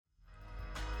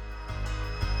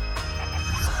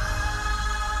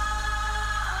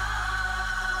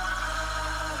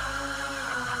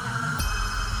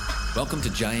Welcome to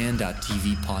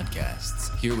Jayan.tv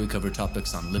podcasts. Here we cover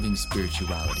topics on living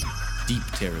spirituality, deep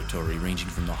territory ranging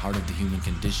from the heart of the human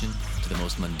condition to the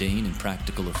most mundane and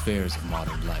practical affairs of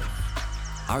modern life.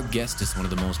 Our guest is one of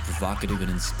the most provocative and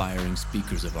inspiring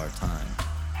speakers of our time.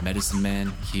 Medicine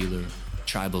man, healer,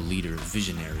 tribal leader,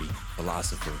 visionary,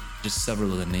 philosopher, just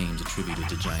several of the names attributed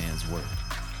to Jayan's work.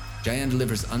 Jayan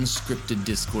delivers unscripted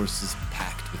discourses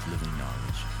packed with living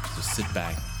knowledge. So sit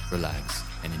back, relax,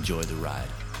 and enjoy the ride.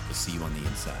 We'll see you on the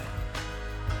inside.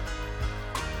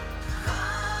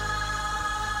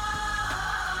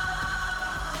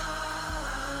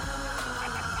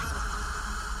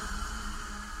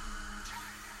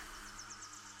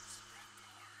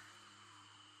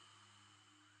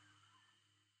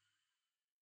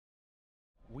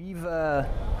 We've,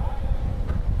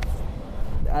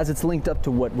 as it's linked up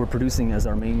to what we're producing as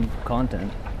our main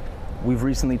content, we've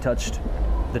recently touched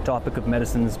the topic of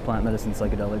medicines, plant medicine,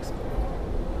 psychedelics.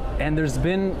 And there's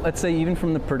been, let's say, even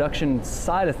from the production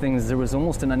side of things, there was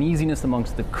almost an uneasiness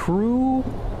amongst the crew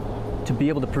to be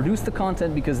able to produce the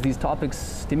content because these topics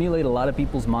stimulate a lot of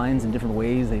people's minds in different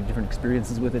ways. They have different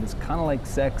experiences with it. It's kind of like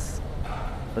sex,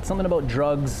 but something about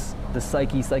drugs, the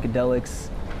psyche, psychedelics.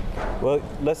 Well,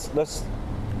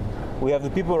 we have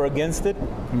the people who are against it,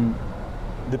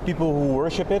 the people who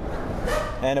worship it,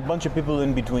 and a bunch of people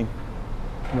in between.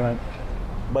 Right.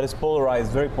 But it's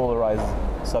polarized, very polarized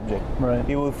subject. Right.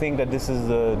 People think that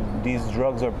these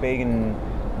drugs are pagan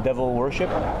devil worship.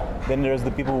 Then there's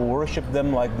the people who worship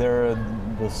them like they're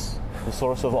the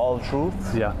source of all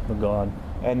truth. Yeah, the God.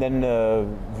 And then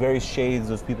various shades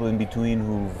of people in between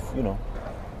who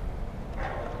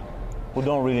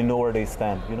don't really know where they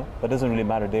stand. That doesn't really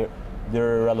matter.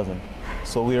 They're irrelevant.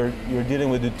 So you're dealing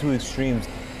with the two extremes.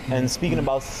 And speaking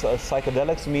about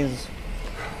psychedelics means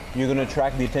you're going to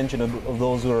attract the attention of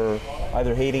those who are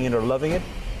either hating it or loving it.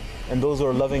 And those who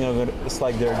are loving it, it's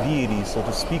like they're deities. So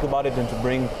to speak about it and to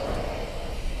bring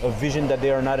a vision that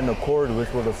they are not in accord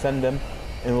with will offend them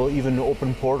and will even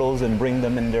open portals and bring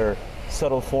them in their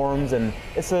subtle forms. And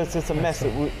it's a mess.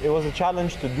 It was a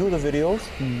challenge to do the videos.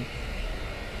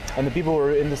 And the people who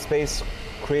were in the space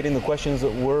creating the questions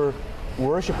that were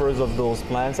worshippers of those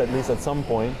plants, at least at some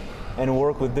point, and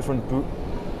work with different,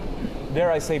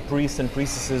 dare I say, priests and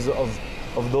priestesses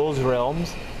of those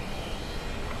realms,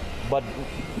 but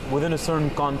within a certain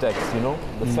context,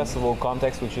 the festival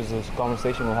context, which is a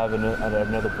conversation we'll have at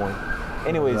another point.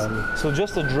 Anyways, so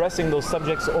just addressing those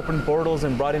subjects opened portals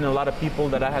and brought in a lot of people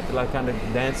that I had to kind of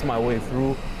dance my way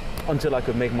through until I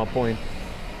could make my point.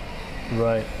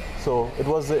 Right. So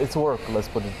it's work, let's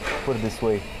put it this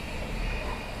way.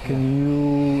 Can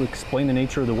you explain the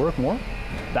nature of the work more?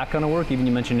 That kind of work, even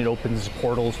you mentioned it opens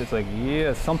portals. It's like,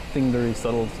 something very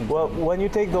subtle. Well, when you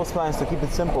take those plants, to keep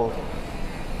it simple,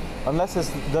 unless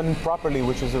it's done properly,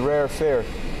 which is a rare affair,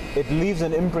 it leaves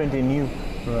an imprint in you.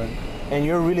 Right. And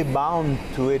you're really bound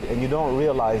to it, and you don't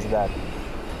realize that.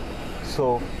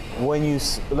 So when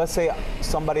let's say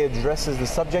somebody addresses the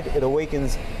subject, it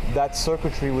awakens that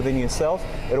circuitry within yourself.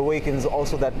 It awakens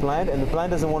also that plant, and the plant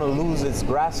doesn't want to lose its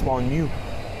grasp on you.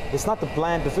 It's not the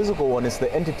plant, the physical one, it's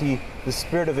the entity, the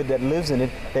spirit of it that lives in it,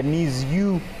 that needs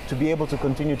you to be able to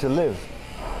continue to live.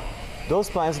 Those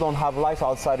plants don't have life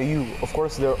outside of you. Of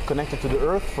course, they're connected to the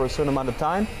earth for a certain amount of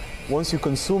time. Once you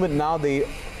consume it, now they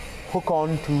hook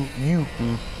on to you.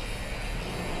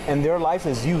 And their life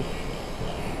is you.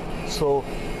 So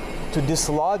to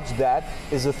dislodge that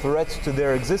is a threat to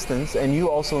their existence, and you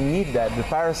also need that. The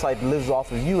parasite lives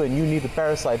off of you, and you need the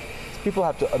parasite. People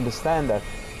have to understand that.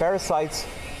 Parasites,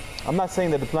 I'm not saying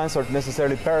that the plants are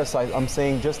necessarily parasites, I'm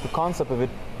saying just the concept of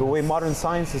it, the way modern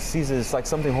science sees it, it's like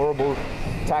something horrible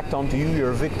tacked onto you,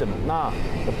 you're a victim. Nah,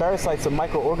 the parasite's a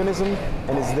microorganism,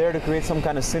 and it's there to create some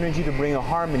kind of synergy to bring a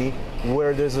harmony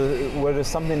where there's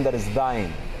something that is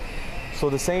dying. So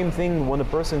the same thing, when a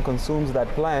person consumes that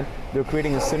plant, they're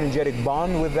creating a synergetic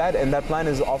bond with that, and that plant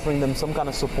is offering them some kind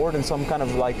of support and some kind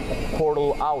of like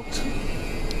portal out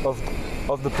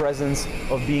of the presence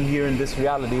of being here in this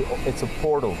reality. It's a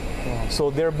portal. Wow.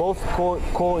 So they're both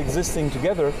coexisting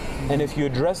together, and if you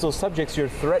address those subjects, you're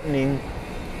threatening,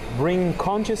 bring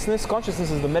consciousness.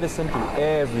 Consciousness is the medicine to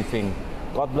everything.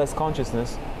 God bless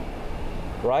consciousness,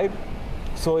 right?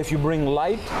 So if you bring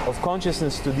light of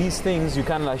consciousness to these things, you're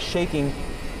kind of like shaking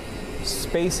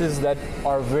spaces that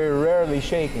are very rarely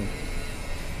shaken.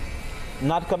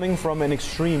 Not coming from an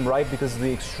extreme, right? Because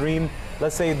the extreme,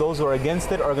 let's say those who are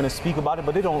against it are going to speak about it,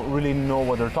 but they don't really know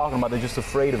what they're talking about. They're just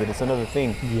afraid of it. It's another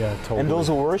thing. Yeah, totally. And those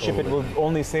who worship it will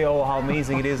only say, oh, how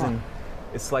amazing it is. And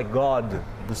it's like God,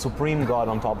 the supreme God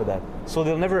on top of that. So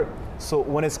they'll never, so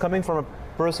when it's coming from a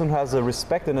person who has a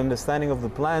respect and understanding of the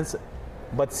plants,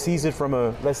 but sees it from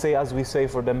a, let's say, as we say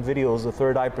for them videos, a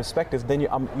third eye perspective, then you're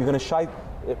going to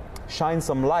shine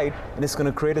some light, and it's going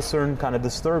to create a certain kind of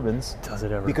disturbance. Does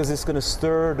it ever? Because it's going to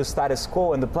stir the status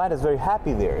quo, and the plant is very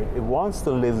happy there. It wants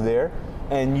to live there,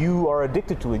 and you are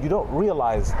addicted to it. You don't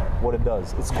realize what it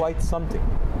does. It's quite something.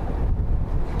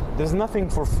 There's nothing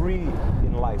for free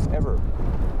in life, ever.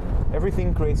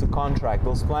 Everything creates a contract.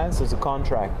 Those plants, there's a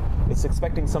contract. It's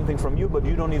expecting something from you, but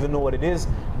you don't even know what it is.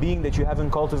 Being that you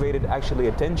haven't cultivated actually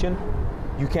attention,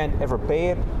 you can't ever pay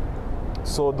it.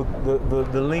 So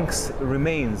the links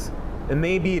remains. And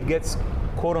maybe it gets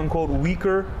quote unquote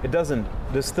weaker. It doesn't.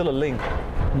 There's still a link.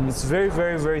 It's very,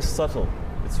 very, very subtle.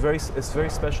 It's very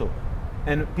special.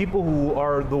 And people who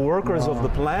are the workers of the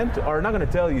plant are not going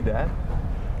to tell you that,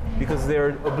 because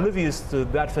they're oblivious to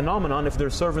that phenomenon. If they're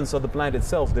servants of the plant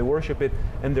itself, they worship it,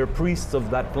 and they're priests of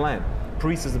that plant.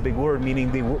 Priest is a big word,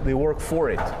 meaning they work for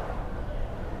it.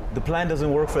 The plant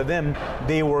doesn't work for them,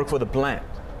 they work for the plant,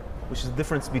 which is the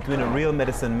difference between a real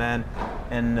medicine man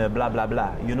and blah, blah,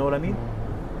 blah. You know what I mean?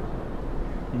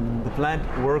 The plant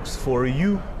works for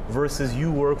you versus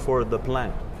you work for the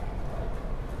plant.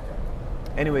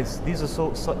 Anyways, these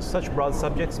are such broad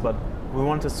subjects, but we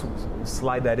want to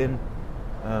slide that in.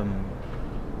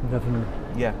 Definitely.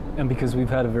 Yeah. And because we've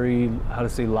had a very, how to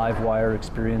say, live wire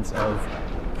experience of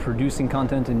producing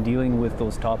content and dealing with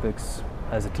those topics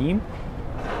as a team,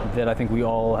 that I think we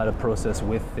all had a process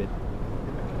with it.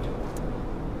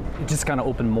 It just kind of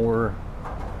opened more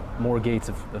gates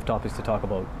of topics to talk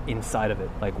about inside of it.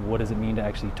 Like, what does it mean to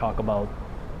actually talk about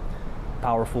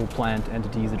powerful plant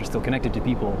entities that are still connected to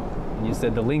people? And you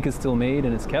said the link is still made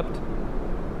and it's kept,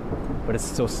 but it's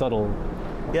so subtle.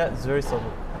 Yeah, it's very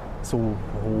subtle. So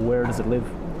where does it live?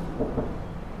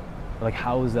 Like,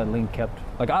 how is that link kept?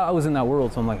 Like, I was in that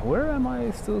world, so I'm like, where am I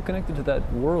still connected to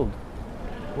that world?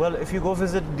 Well, if you go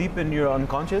visit deep in your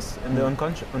unconscious, in the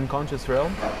unconscious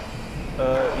realm,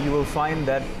 you will find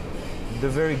that the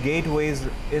very gateways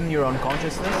in your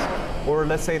unconsciousness, or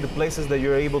let's say the places that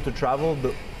you're able to travel,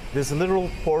 there's literal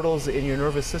portals in your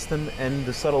nervous system and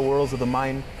the subtle worlds of the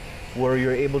mind where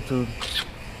you're able to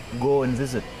go and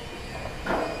visit.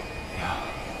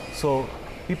 So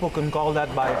people can call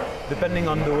that by, depending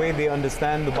on the way they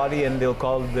understand the body, and they'll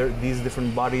call these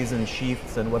different bodies and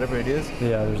sheaths and whatever it is.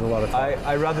 Yeah, there's a lot of talk.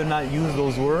 I rather not use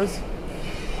those words.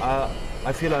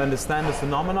 I feel I understand the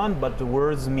phenomenon, but the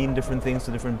words mean different things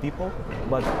to different people.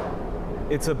 But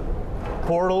it's a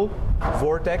portal,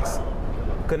 vortex,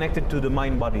 connected to the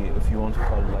mind-body, if you want to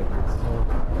call it like this,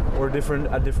 or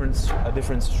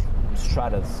different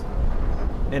stratas,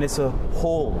 and it's a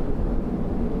whole.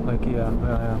 Like, yeah.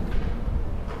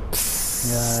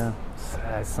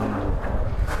 That's something.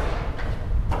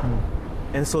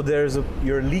 And so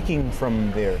you're leaking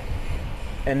from there.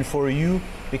 And for you,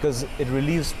 because it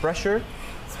relieves pressure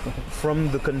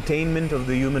from the containment of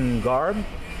the human garb,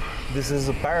 this is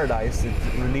a paradise. It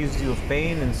relieves you of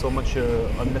pain and so much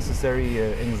unnecessary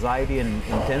anxiety and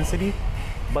intensity.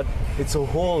 But it's a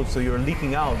hole, so you're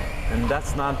leaking out, and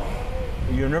that's not.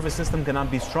 Your nervous system cannot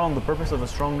be strong. The purpose of a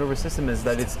strong nervous system is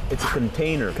that it's a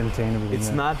container. It's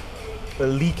not a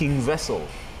leaking vessel.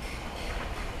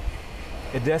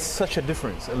 There's such a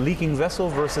difference. A leaking vessel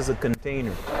versus a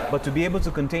container. But to be able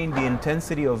to contain the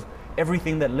intensity of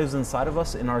everything that lives inside of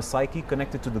us in our psyche,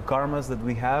 connected to the karmas that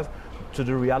we have, to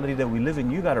the reality that we live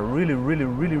in, you gotta really,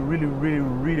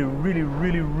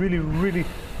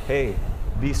 hey,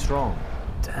 be strong.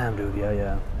 Damn, dude,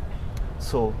 yeah.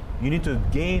 So you need to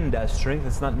gain that strength.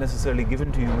 It's not necessarily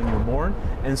given to you when you're born.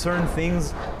 And certain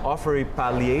things offer a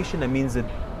palliation. That means it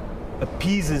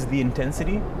appeases the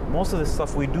intensity. Most of the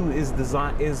stuff we do is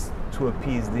to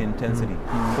appease the intensity.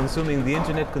 Consuming the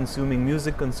internet, consuming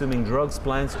music, consuming drugs,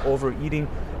 plants, overeating,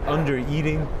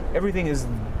 undereating. Everything is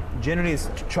generally is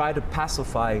to try to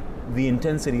pacify the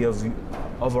intensity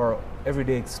of our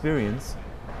everyday experience.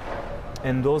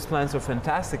 And those plants are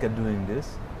fantastic at doing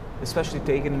this, especially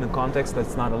taken in a context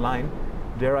that's not aligned.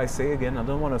 Dare I say again, I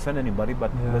don't want to offend anybody,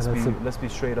 but let's be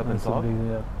straight up and talk.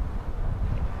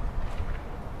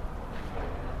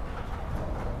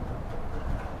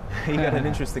 He got an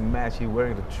interesting match. He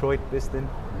wearing a Detroit Piston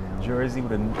jersey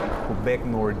with a Quebec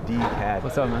Nordique hat.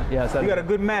 What's up, man? Yeah, you got a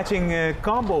good matching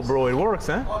combo, bro. It works,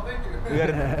 huh? Oh, thank you. You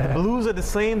got the blues are the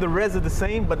same, the reds are the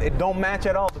same, but it don't match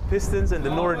at all. The Pistons and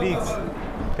the Nordiques.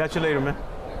 Catch you later, man.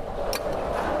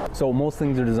 So most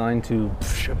things are designed to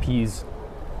appease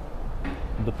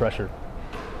the pressure.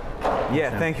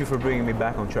 Yeah, thank you for bringing me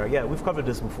back on track. Yeah, we've covered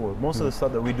this before. Most of the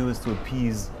stuff that we do is to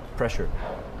appease pressure.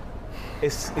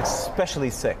 It's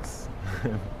especially sex.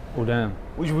 Oh damn.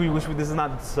 Which this is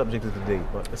not the subject of today,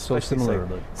 but especially so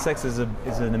similar. Sex is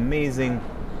an amazing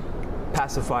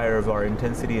pacifier of our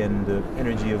intensity and the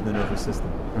energy of the nervous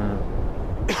system.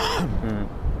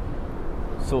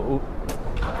 So,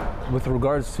 with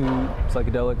regards to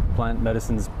psychedelic plant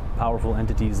medicines, powerful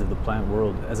entities of the plant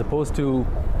world, as opposed to,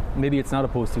 maybe it's not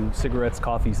opposed to, cigarettes,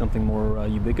 coffee, something more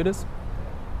ubiquitous,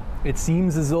 it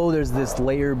seems as though there's this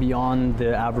layer beyond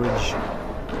the average,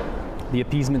 the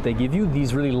appeasement they give you.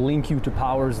 These really link you to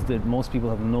powers that most people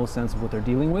have no sense of what they're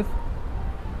dealing with.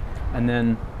 And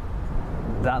then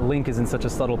that link is in such a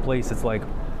subtle place, it's like,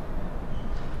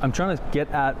 I'm trying to get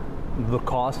at the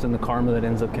cost and the karma that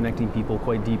ends up connecting people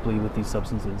quite deeply with these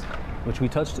substances, which we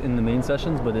touched in the main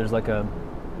sessions, but there's like I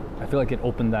feel like it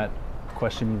opened that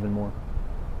question even more.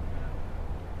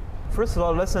 First of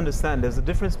all, let's understand there's a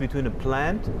difference between a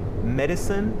plant,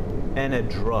 medicine, and a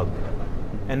drug.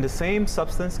 And the same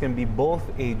substance can be both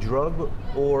a drug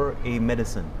or a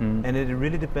medicine. And it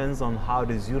really depends on how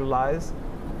it is utilized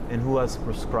and who has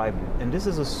prescribed it. And this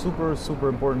is a super, super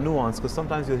important nuance, because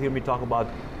sometimes you'll hear me talk about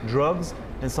drugs,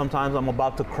 and sometimes I'm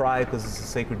about to cry because it's a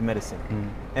sacred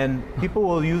medicine. And people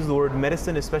will use the word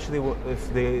medicine, especially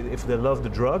if they love the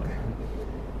drug.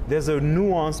 There's a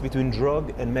nuance between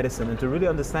drug and medicine, and to really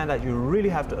understand that, you really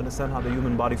have to understand how the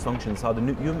human body functions, how the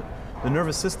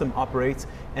nervous system operates,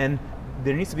 and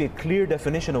there needs to be a clear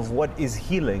definition of what is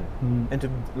healing. And to,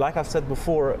 like I've said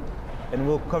before, and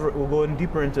we'll go in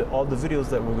deeper into all the videos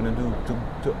that we're going to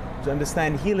do. To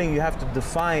understand healing, you have to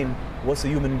define what's a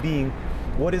human being,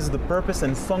 what is the purpose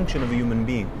and function of a human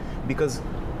being. Because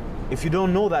if you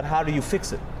don't know that, how do you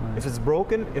fix it? If it's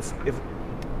broken, if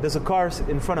there's a car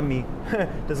in front of me,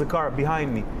 there's a car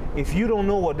behind me. If you don't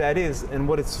know what that is and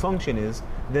what its function is,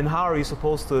 then how are you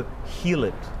supposed to heal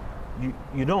it?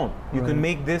 You don't. You can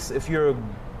make this, if you're a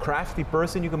crafty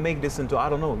person, you can make this into, I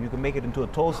don't know, you can make it into a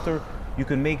toaster, you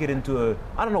can make it into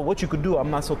I don't know what you could do, I'm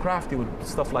not so crafty with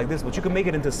stuff like this, but you can make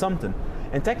it into something.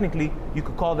 And technically, you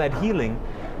could call that healing,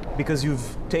 because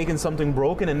you've taken something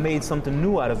broken and made something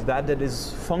new out of that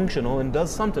is functional and does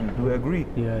something. Do we agree?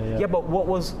 Yeah, but what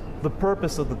was the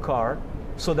purpose of the car?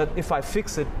 So that if I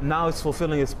fix it, now it's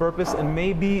fulfilling its purpose, and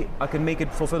maybe I can make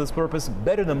it fulfill its purpose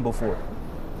better than before.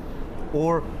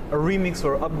 Or a remix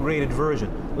or upgraded version.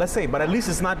 Let's say, but at least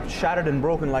it's not shattered and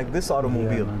broken like this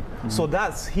automobile. So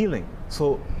that's healing.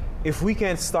 So if we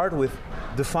can't start with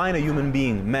define a human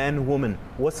being, man, woman,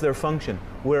 what's their function?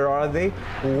 Where are they?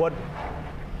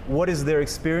 What is their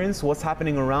experience? What's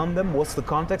happening around them? What's the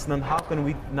context? And then how can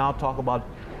we now talk about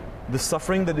the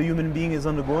suffering that the human being is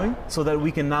undergoing, so that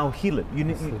we can now heal it?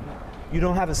 You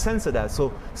don't have a sense of that.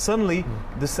 So suddenly,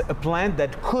 a plant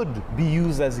that could be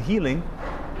used as healing,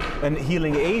 and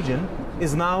healing agent,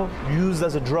 is now used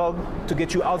as a drug to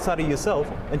get you outside of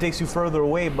yourself and takes you further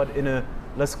away, but in a,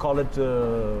 let's call it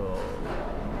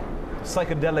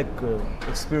psychedelic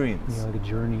experience. Yeah, like a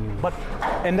journey.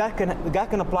 And that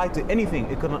can apply to anything.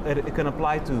 It can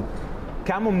apply to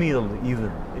chamomile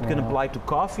even. It can apply to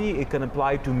coffee, it can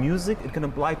apply to music, it can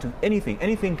apply to anything.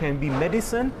 Anything can be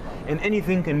medicine, and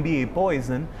anything can be a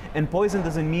poison. And poison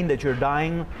doesn't mean that you're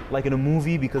dying like in a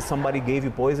movie because somebody gave you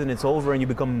poison, it's over and you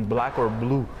become black or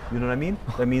blue. You know what I mean?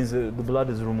 That means the blood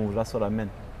is removed. That's what I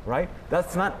meant, right?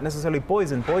 That's not necessarily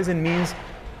poison. Poison means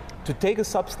to take a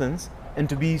substance and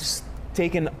to be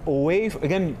taken away.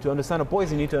 Again, to understand a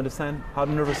poison, you need to understand how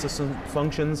the nervous system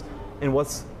functions and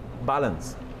what's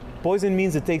balance. Poison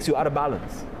means it takes you out of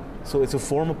balance. So it's a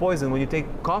form of poison. When you take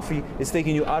coffee, it's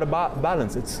taking you out of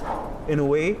balance. It's, in a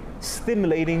way,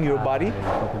 stimulating your body,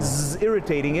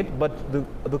 irritating it, but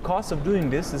the cost of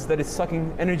doing this is that it's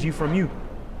sucking energy from you,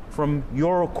 from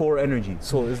your core energy.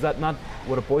 So is that not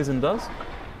what a poison does?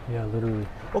 Yeah, literally.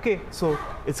 Okay, so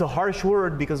it's a harsh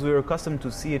word because we're accustomed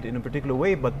to see it in a particular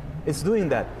way, but it's doing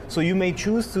that. So you may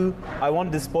choose to, I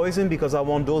want this poison because I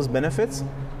want those benefits.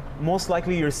 Most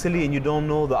likely you're silly and you don't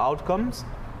know the outcomes.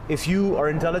 If you are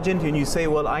intelligent and you say,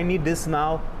 well, I need this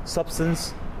now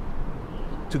substance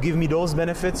to give me those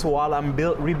benefits while I'm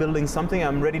rebuilding something,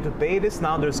 I'm ready to pay this,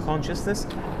 now there's consciousness,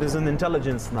 there's an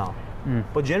intelligence now.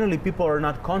 But generally people are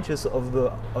not conscious of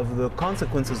the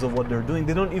consequences of what they're doing.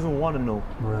 They don't even want to know,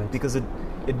 because it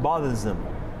bothers them.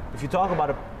 If you talk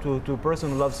about to a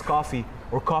person who loves coffee,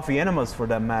 or coffee enemas for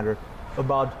that matter,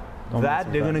 about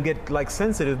that, they're going to get like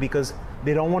sensitive because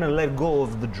they don't want to let go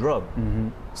of the drug.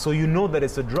 So you know that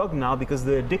it's a drug now because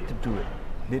they're addicted to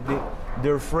it.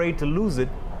 They're afraid to lose it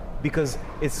because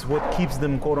it's what keeps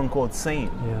them quote unquote sane.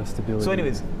 Yeah, stability. So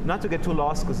anyways, not to get too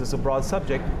lost because it's a broad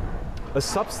subject, a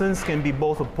substance can be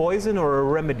both a poison or a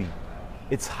remedy.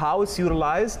 It's how it's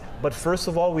utilized, but first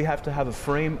of all we have to have a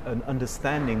frame, an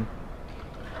understanding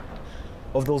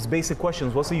of those basic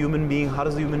questions. What's a human being? How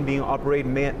does a human being operate?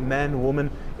 Man, woman,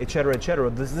 etc., etc.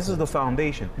 This is the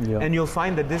foundation. Yeah. And you'll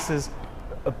find that this is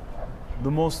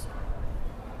the most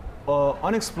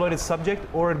unexploited subject,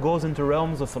 or it goes into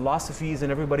realms of philosophies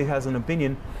and everybody has an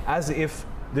opinion as if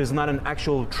there's not an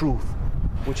actual truth,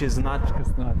 which is not,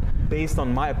 based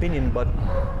on my opinion, but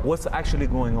what's actually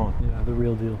going on. Yeah, the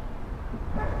real deal.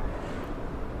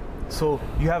 So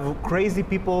you have crazy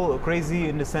people, crazy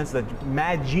in the sense that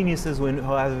mad geniuses who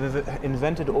have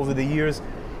invented over the years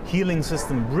healing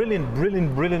system,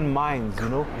 brilliant minds, you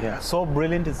know? Yeah. So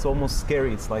brilliant, it's almost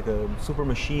scary. It's like a super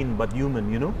machine, but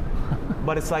human, you know?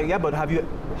 But it's like, yeah, but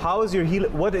how is your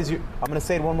healing, I'm gonna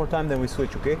say it one more time, then we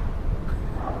switch, okay?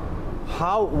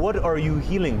 What are you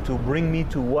healing to bring me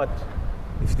to what?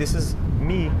 If this is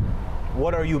me,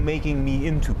 what are you making me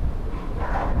into?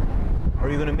 Are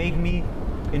you gonna make me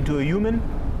into a human,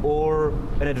 or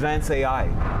an advanced AI,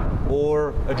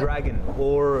 or a dragon,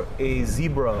 or a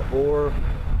zebra, or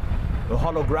a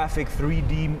holographic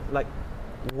 3D, like,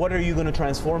 what are you gonna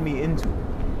transform me into?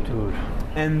 Dude.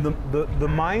 And the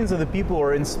minds of the people who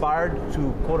are inspired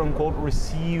to, quote unquote,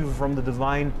 receive from the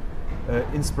divine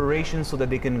inspiration so that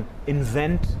they can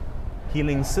invent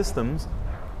healing systems,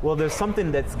 well, there's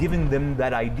something that's giving them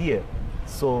that idea.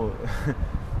 So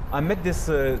I met this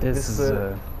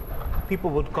people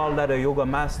would call that a yoga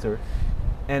master,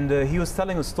 and he was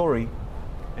telling a story,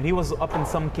 and he was up in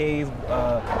some cave,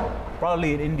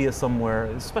 probably in India somewhere,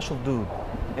 a special dude,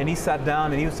 and he sat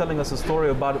down and he was telling us a story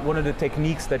about one of the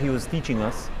techniques that he was teaching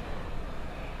us,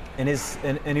 and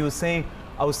he was saying,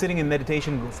 I was sitting in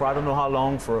meditation for I don't know how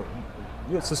long,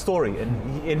 it's a story,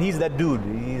 and he's that dude,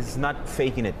 he's not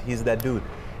faking it, he's that dude,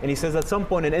 and he says at some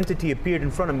point an entity appeared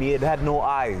in front of me, it had no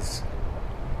eyes.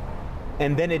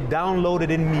 And then it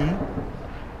downloaded in me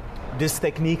this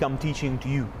technique I'm teaching to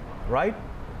you, right?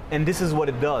 And this is what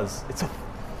it does. It's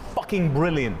fucking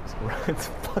brilliant, right?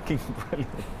 It's fucking brilliant.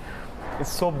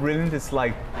 It's so brilliant. It's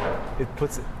like it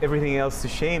puts everything else to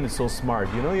shame. It's so smart.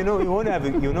 You want to have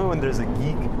when there's a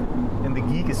geek, and the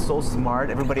geek is so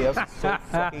smart. Everybody else is so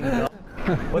fucking dumb.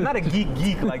 But not a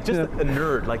geek, like just a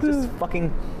nerd, like just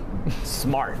fucking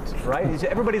smart, right?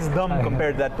 Everybody's dumb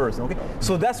compared to that person, okay?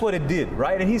 So that's what it did,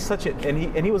 right? And he's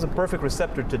and he was a perfect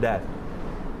receptor to that.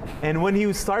 And when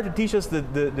he started to teach us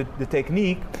the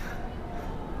technique,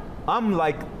 I'm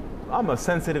a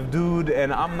sensitive dude,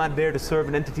 and I'm not there to serve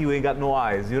an entity who ain't got no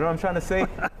eyes. You know what I'm trying to say?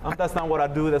 That's not what I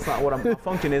do. That's not what my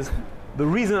function is. The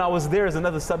reason I was there is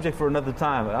another subject for another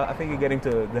time. I think you're getting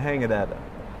to the hang of that.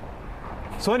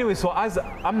 So anyway, as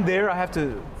I'm there, I have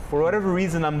to, for whatever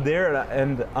reason, I'm there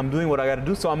and I'm doing what I got to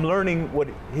do. So I'm learning what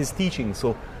his teaching.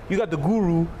 So you got the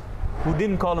guru, who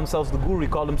didn't call himself the guru. He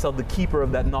called himself the keeper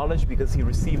of that knowledge because he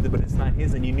received it, but it's not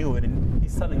his, and he knew it. And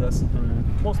he's telling us,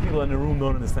 most people in the room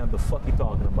don't understand what the fuck he's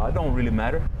talking about. It don't really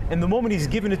matter. And the moment he's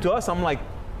giving it to us, I'm like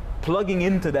plugging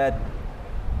into that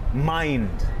mind.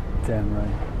 Damn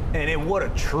right. And what a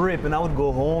trip. And I would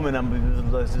go home and I'm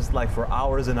just like for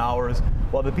hours and hours.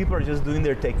 While the people are just doing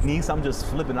their techniques, I'm just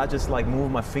flipping. I just like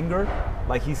move my finger,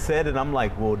 like he said, and I'm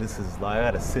like, whoa, this is like, I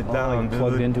gotta sit down, dude.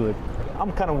 Plugged into it.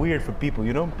 I'm kind of weird for people,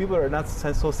 you know? People are not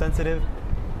so sensitive.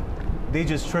 They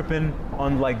just tripping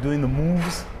on like doing the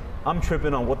moves. I'm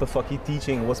tripping on what the fuck he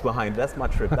teaching, what's behind. That's my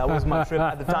trip. That was my trip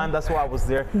at the time. That's why I was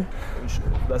there.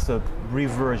 That's a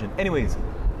brief version. Anyways,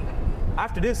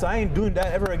 after this, I ain't doing that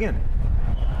ever again.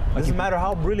 It doesn't matter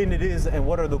how brilliant it is and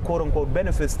what are the quote unquote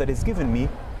benefits that it's given me.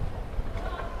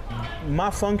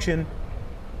 My function,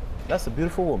 that's a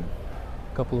beautiful woman.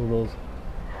 A couple of those.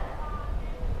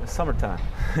 It's summertime.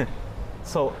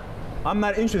 So I'm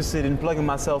not interested in plugging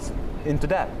myself into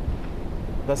that.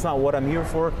 That's not what I'm here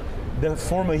for. The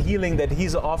form of healing that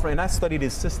he's offering, I studied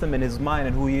his system and his mind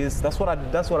and who he is. That's what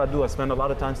I do. I spend a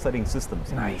lot of time studying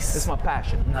systems. Nice. It's my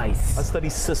passion. Nice. I study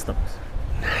systems.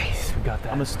 Nice. We got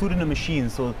that. I'm a student of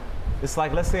machines, so it's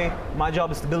like, let's say my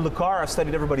job is to build a car. I've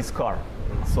studied everybody's car.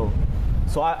 So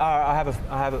I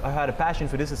had a passion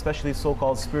for this, especially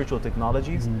so-called spiritual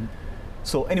technologies. Mm-hmm.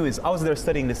 So anyways, I was there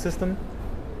studying the system,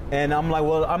 and I'm like,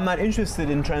 well, I'm not interested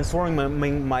in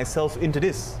transforming myself into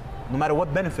this. No matter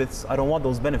what benefits, I don't want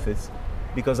those benefits,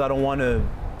 because I don't want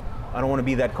to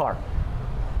be that car.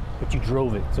 But you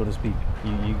drove it, so to speak.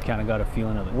 You kind of got a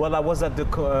feeling of it. Well, I was at the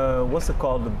what's it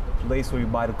called, the place where you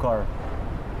buy the car?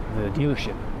 The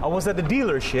dealership. I was at the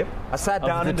dealership. I sat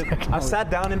down in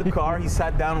the car. He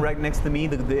sat down right next to me.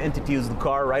 The entity is the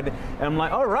car, right? And I'm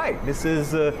like, all right, this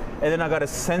is. And then I got a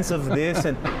sense of this,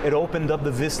 and it opened up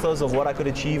the vistas of what I could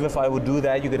achieve if I would do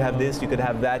that. You could have this, you could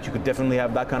have that, you could definitely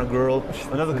have that kind of girl,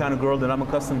 another kind of girl that I'm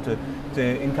accustomed to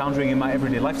encountering in my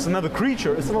everyday life. It's another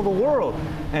creature. It's another world.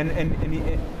 And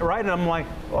right, and I'm like,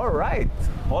 all right.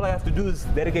 All I have to do is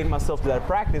dedicate myself to that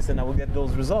practice, and I will get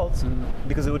those results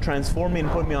because it would transform me and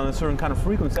put me on a certain kind of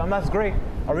frequency. And that's great.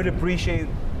 I really appreciate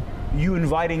you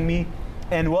inviting me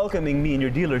and welcoming me in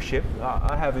your dealership.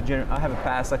 I have a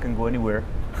pass. I can go anywhere.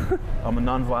 I'm a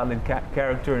non-violent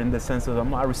character in the sense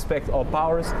of I respect all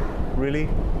powers, really.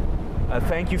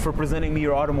 Thank you for presenting me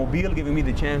your automobile, giving me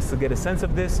the chance to get a sense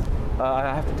of this.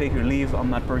 I have to take your leave. I'm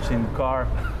not purchasing the car,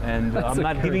 and I'm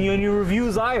not giving you any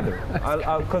reviews either.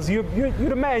 Because you're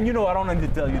the man. You know, I don't need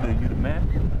to tell you that you're the man.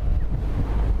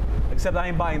 Except I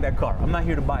ain't buying that car. I'm not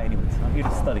here to buy anyways. I'm here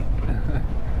to study.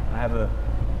 I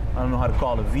don't know how to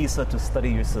call it, a visa to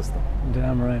study your system.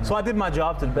 Damn right. So I did my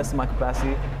job to the best of my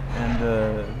capacity, and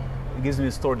it gives me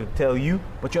a story to tell you.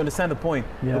 But you understand the point.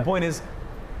 Yeah. The point is,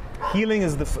 healing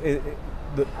is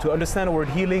to understand the word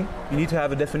healing, you need to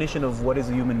have a definition of what is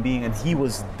a human being, and he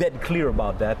was dead clear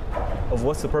about that, of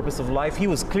what's the purpose of life. He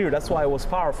was clear. That's why it was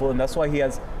powerful, and that's why he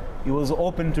was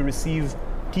open to receive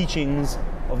teachings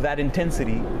of that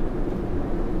intensity,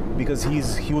 because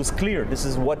he was clear. This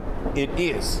is what it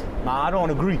is. Now I don't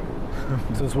agree.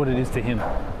 So it's what it is to him.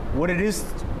 What it is,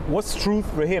 what's truth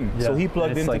for him. Yeah. So he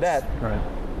plugged into that, right.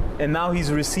 And now he's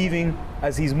receiving,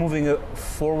 as he's moving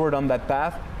forward on that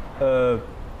path,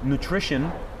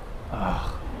 nutrition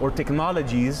or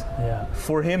technologies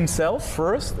for himself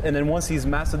first, and then once he's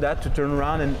mastered that, to turn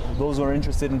around and those who are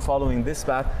interested in following this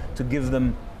path, to give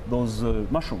them those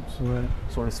mushrooms, right,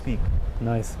 so to speak.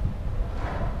 Nice.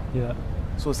 Yeah.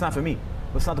 So it's not for me.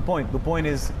 That's not the point. The point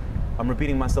is, I'm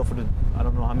repeating myself for I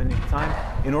don't know how many times.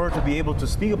 In order to be able to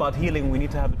speak about healing, we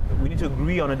need to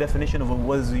agree on a definition of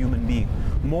what is a human being.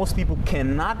 Most people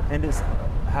cannot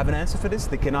have an answer for this.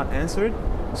 They cannot answer it,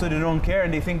 so they don't care,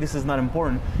 and they think this is not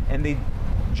important, and they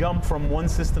jump from one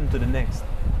system to the next.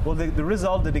 Well, the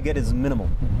result that they get is minimal.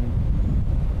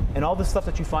 And all the stuff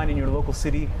that you find in your local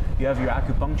city, you have your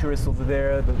acupuncturist over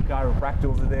there, the chiropractor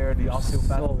over there, the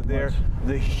osteopath over there,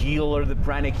 the healer, the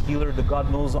pranic healer, the God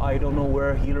knows, I don't know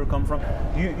where healer come from.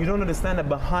 You don't understand that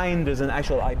behind there's an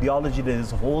actual ideology that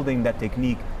is holding that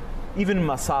technique. Even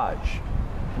massage,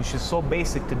 which is so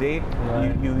basic today.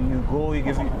 Right. You go, you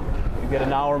get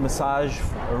an hour massage,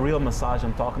 a real massage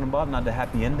I'm talking about, not the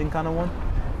happy ending kind of one.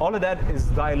 All of that is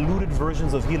diluted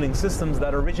versions of healing systems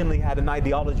that originally had an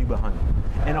ideology behind it.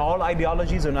 And all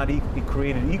ideologies are not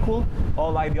created equal.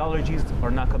 All ideologies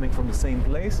are not coming from the same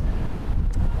place.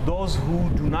 Those who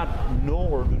do not know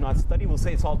or do not study will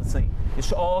say it's all the same.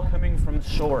 It's all coming from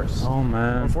source. Oh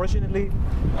man. Unfortunately,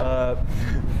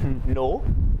 no.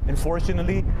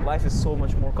 Unfortunately, life is so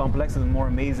much more complex and more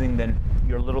amazing than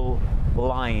your little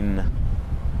line.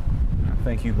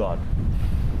 Thank you, God.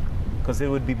 Because it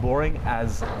would be boring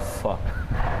as fuck.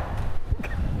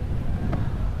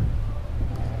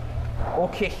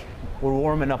 Okay, we're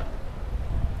warming up.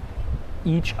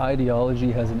 Each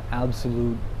ideology has an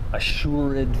absolute,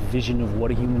 assured vision of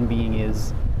what a human being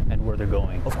is and where they're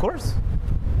going. Of course.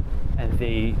 And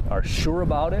they are sure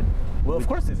about it. Well, of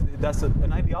course,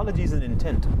 an ideology is an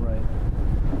intent. Right.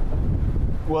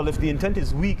 Well, if the intent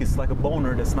is weak, it's like a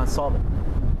boner that's not solid.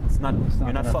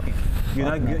 You're not fucking.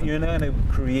 You're not gonna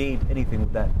create anything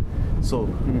with that. So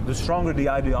the stronger the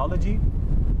ideology,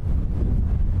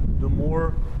 the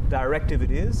more directive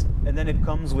it is, and then it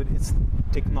comes with its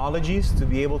technologies to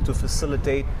be able to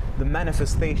facilitate the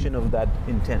manifestation of that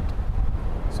intent.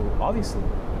 So obviously.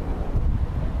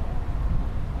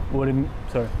 What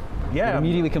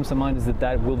immediately comes to mind is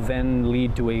that will then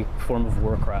lead to a form of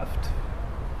Warcraft.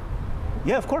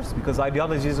 Yeah, of course, because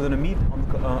ideologies are going to meet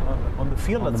on the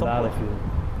field at some point.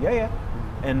 Yeah.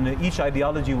 And each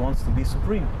ideology wants to be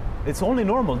supreme. It's only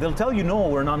normal. They'll tell you, no,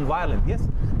 we're non-violent. Yes,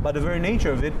 by the very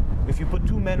nature of it, if you put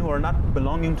two men who are not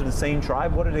belonging to the same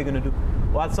tribe, what are they going to do?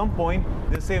 Well, at some point,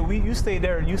 they'll say, you stay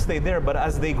there and you stay there, but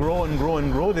as they grow and grow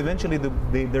and grow, eventually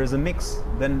there's a mix.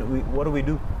 Then what do we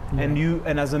do? Yeah.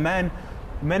 And as a man,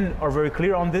 men are very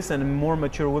clear on this, and more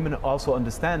mature women also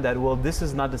understand that, well, this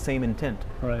is not the same intent.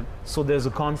 Right. So there's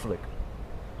a conflict.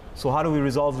 So how do we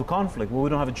resolve the conflict? Well, we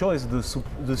don't have a choice.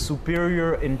 The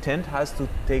superior intent has to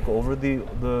take over the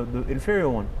inferior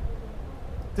one.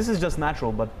 This is just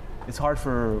natural, but it's hard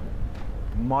for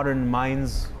modern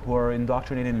minds who are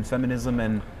indoctrinated in feminism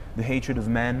and the hatred of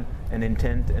man and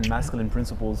intent and masculine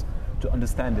principles to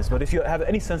understand this. But if you have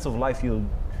any sense of life, you'll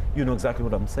you know exactly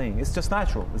what I'm saying. It's just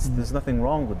natural. There's nothing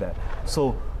wrong with that.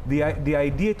 So the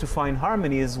idea to find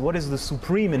harmony is, what is the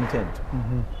supreme intent?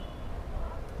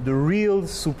 The real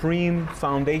supreme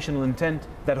foundational intent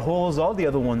that holds all the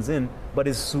other ones in, but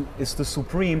is the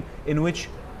supreme, in which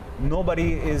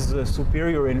nobody is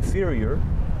superior or inferior,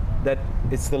 that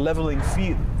it's the leveling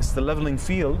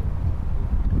field,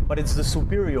 but it's the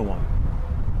superior one.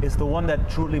 It's the one that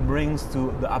truly brings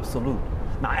to the absolute.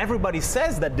 Now everybody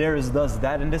says that does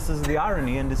that, and this is the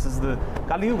irony, and this is the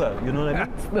Kali Yuga. You know what I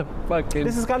mean?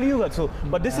 This is Kali Yuga. So,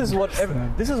 but this is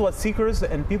what seekers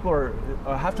and people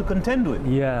have to contend with.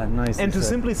 Yeah, nice. And to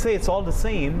simply say it's all the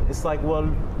same, it's like, well,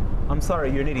 I'm sorry,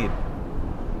 you're an idiot.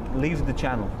 Leave the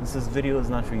channel. This video is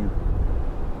not for you.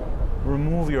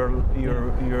 Remove your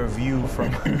view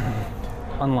from.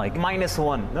 Unlike.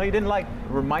 -1. No, you didn't like.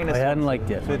 We're -1. I hadn't liked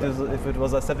yet. If it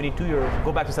was a 72,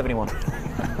 go back to 71.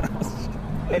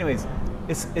 Anyways,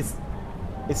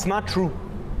 it's not true.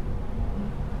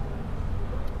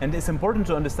 And it's important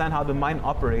to understand how the mind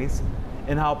operates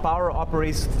and how power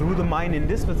operates through the mind in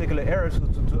this particular era,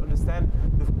 to understand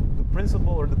the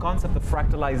principle or the concept of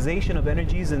fractalization of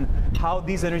energies, and how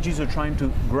these energies are trying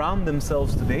to ground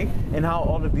themselves today, and how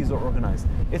all of these are organized.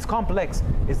 It's complex.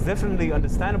 It's definitely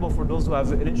understandable for those who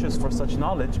have an interest for such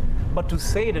knowledge, but to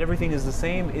say that everything is the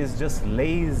same is just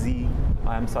lazy,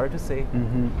 I'm sorry to say.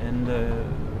 And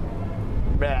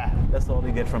that's all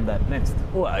you get from that. Next.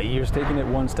 Well, you're taking it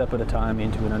one step at a time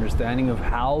into an understanding of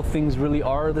how things really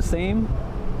are the same.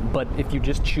 But if you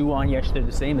just chew on, yes, they're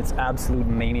the same, it's absolute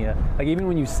mania. Like, even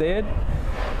when you say it,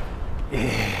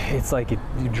 it's like it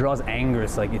draws anger.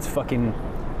 It's like, it's fucking,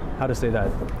 how to say that?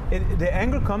 The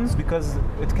anger comes because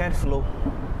it can't flow.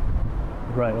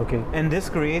 Right, okay. And this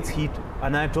creates heat.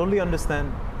 And I totally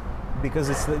understand, because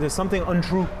there's something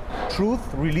untrue. Truth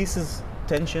releases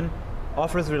tension,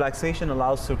 offers relaxation,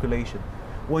 allows circulation.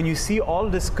 When you see all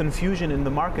this confusion in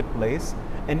the marketplace,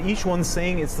 and each one's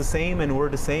saying it's the same and we're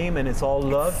the same and it's all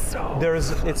love,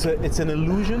 it's an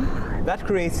illusion that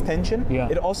creates tension.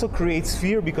 Yeah. It also creates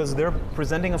fear, because they're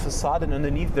presenting a facade and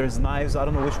underneath there's knives. I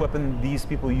don't know which weapon these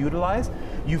people utilize.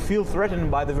 You feel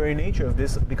threatened by the very nature of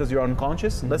this because you're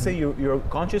unconscious. Let's say you're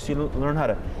conscious, you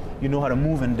know how to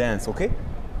move and dance, okay?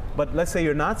 But let's say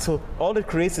you're not, so all it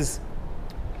creates is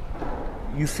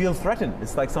you feel threatened.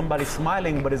 It's like somebody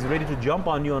smiling but is ready to jump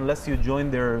on you unless you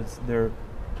join their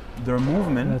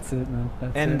movement. That's it,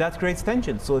 man. That creates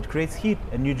tension. So it creates heat,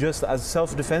 and you just, as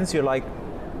self-defense, you're like,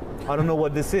 I don't know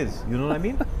what this is. You know what I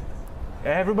mean?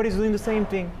 Everybody's doing the same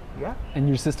thing. Yeah. And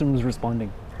your system is responding.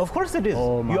 Of course it is.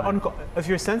 Oh my. If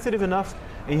you're sensitive enough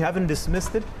and you haven't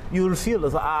dismissed it, you will feel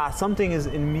as something is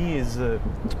in me is.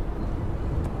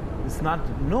 It's not.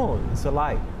 No, it's a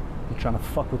lie. You're trying to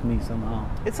fuck with me somehow.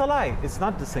 It's a lie. It's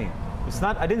not the same. It's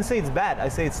not. I didn't say it's bad. I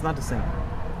say it's not the same.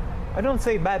 I don't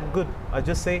say bad, good. I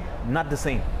just say not the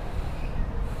same.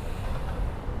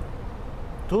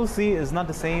 Tulsi is not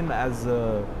the same as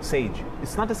sage.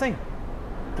 It's not the same.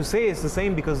 To say it's the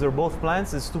same because they're both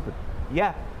plants is stupid.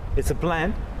 Yeah, it's a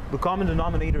plant. The common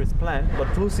denominator is plant, but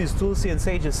Tulsi is Tulsi and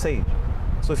sage is sage.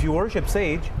 So if you worship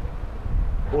sage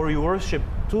or you worship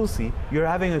Tulsi, you're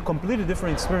having a completely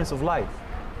different experience of life.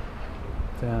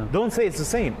 Damn. Don't say it's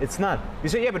the same. It's not. You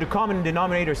say, yeah, but the common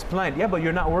denominator is plant. Yeah, but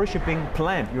you're not worshiping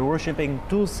plant. You're worshiping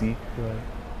Tulsi, Right.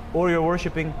 or you're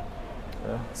worshiping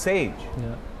sage.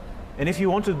 Yeah. And if you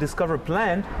want to discover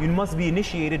plant, you must be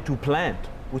initiated to plant,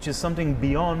 which is something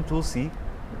beyond Tulsi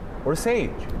or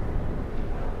sage.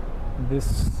 This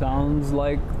sounds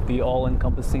like the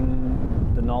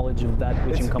all-encompassing, the knowledge of that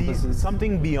which encompasses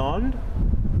something beyond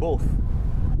both.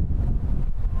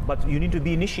 But you need to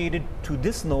be initiated to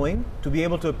this knowing to be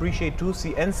able to appreciate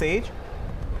Tulsi and sage,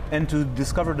 and to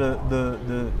discover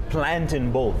the plant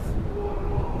in both.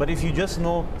 But if you just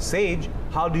know sage,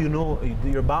 how do you know?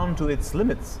 You're bound to its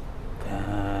limits.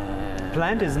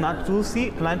 Plant is not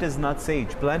Tulsi, plant is not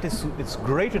sage. Plant is, it's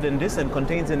greater than this and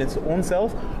contains in its own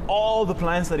self all the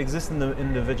plants that exist in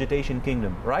the vegetation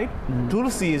kingdom, right?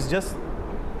 Tulsi is just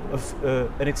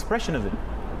an expression of it.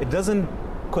 It doesn't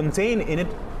contain in it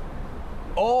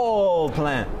all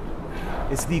plant.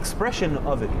 It's the expression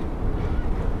of it.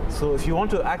 So if you want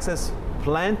to access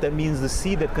plant, that means the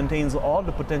seed that contains all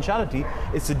the potentiality,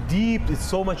 it's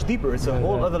so much deeper. It's a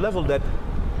whole other level that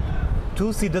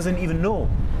Tulsi doesn't even know.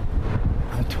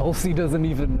 Tulsi doesn't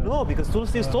even know. No, because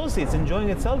Tulsi is Tulsi. It's enjoying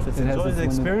itself. It's enjoying the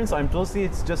experience. I'm Tulsi.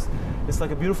 It's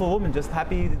like a beautiful woman, just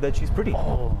happy that she's pretty.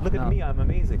 Oh, look at me, I'm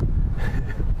amazing.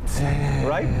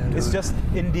 Right? It's just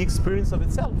in the experience of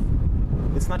itself.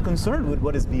 It's not concerned with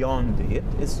what is beyond it.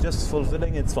 It's just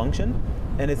fulfilling its function,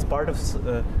 and it's part of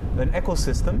an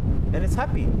ecosystem, and it's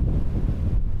happy.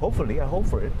 Hopefully, I hope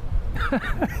for it.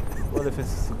 Well, if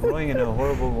it's growing in a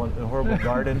horrible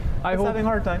garden, it's having a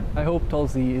hard time. I hope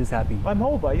Tulsi is happy.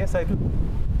 Yes, I do.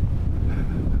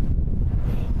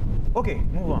 Okay,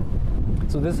 move on.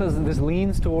 So this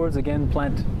leans towards, again,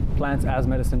 plants as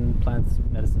medicine,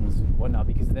 medicines, whatnot,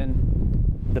 because then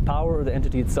the power of the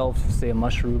entity itself, say a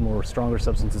mushroom or stronger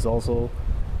substances also,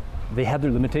 they have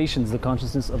their limitations. The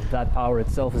consciousness of that power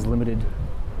itself is limited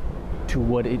to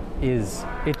what it is.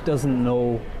 It doesn't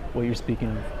know what you're speaking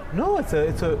of. No, it's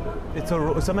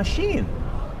a machine.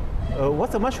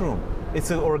 What's a mushroom?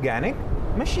 It's an organic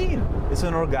machine. It's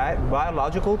an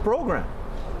biological program.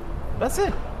 That's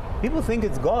it. People think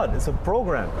it's God. It's a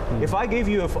program. If I gave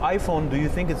you an iPhone, do you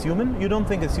think it's human? You don't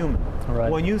think it's human.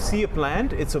 Right. When you see a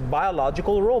plant, it's a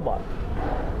biological robot.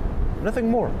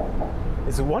 Nothing more.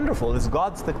 It's wonderful. It's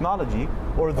God's technology,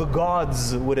 or the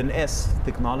gods with an S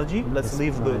technology. Let's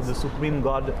leave the supreme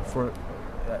God for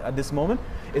at this moment.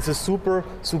 It's a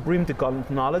supreme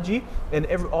technology, and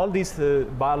all these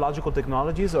biological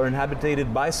technologies are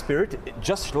inhabited by spirit,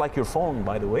 just like your phone,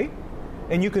 by the way.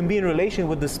 And you can be in relation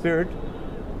with the spirit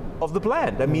of the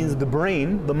plant. That means the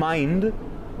brain, the mind,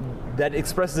 that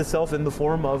expresses itself in the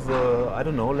form of, I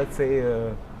don't know, let's say,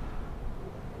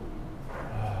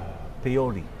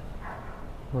 peyote.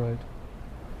 Right.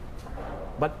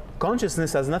 But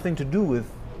consciousness has nothing to do with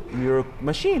your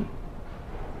machine.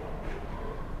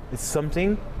 It's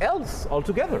something else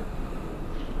altogether.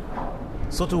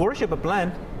 So to worship a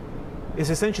plant is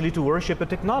essentially to worship a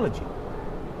technology.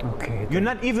 Okay. You're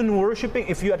not even worshiping.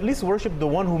 If you at least worship the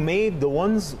one who made the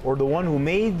ones, or the one who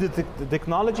made the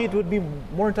technology, it would be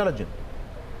more intelligent.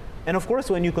 And of course,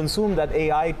 when you consume that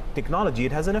AI technology,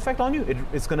 it has an effect on you.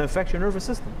 It's going to affect your nervous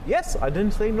system. Yes, I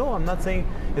didn't say no. I'm not saying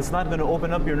it's not going to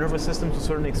open up your nervous system to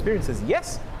certain experiences.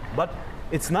 Yes, but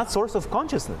it's not source of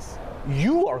consciousness.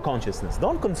 You are consciousness.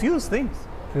 Don't confuse things.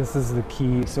 This is the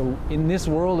key. So in this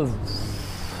world of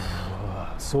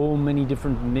so many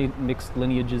different mixed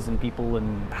lineages and people,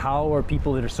 and how are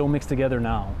people that are so mixed together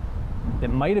now, that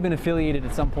might have been affiliated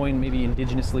at some point, maybe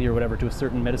indigenously or whatever, to a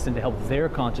certain medicine to help their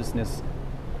consciousness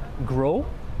grow?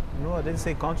 No, I didn't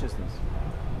say consciousness.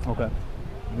 Okay.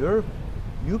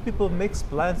 You people mix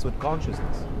plants with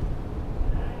consciousness.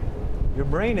 Your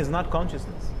brain is not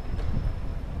consciousness.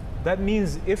 That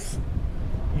means if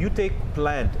you take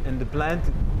plant and the plant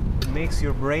makes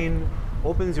your brain,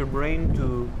 opens your brain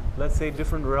to, let's say,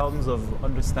 different realms of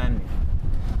understanding,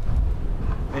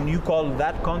 and you call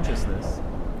that consciousness,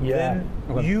 then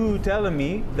you telling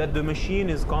me that the machine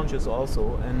is conscious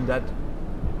also, and that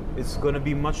it's going to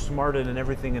be much smarter than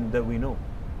everything that we know.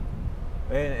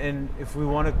 And if we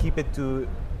want to keep it to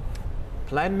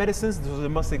plant medicines, there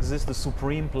must exist the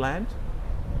supreme plant,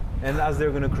 and as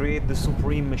they're going to create the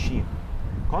supreme machine.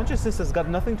 Consciousness has got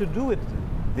nothing to do with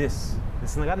this.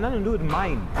 It's got nothing to do with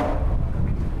mind.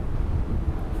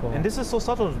 And this is so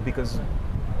subtle because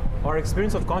our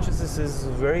experience of consciousness is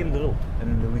very little,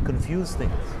 and we confuse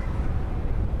things.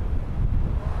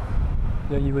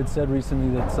 Yeah, you had said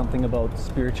recently that something about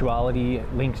spirituality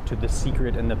linked to the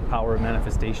secret and the power of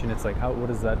manifestation. It's like, what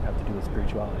does that have to do with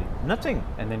spirituality? Nothing.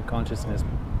 And then consciousness.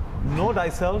 Know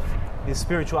thyself is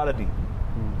spirituality.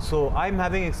 So I'm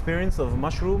having experience of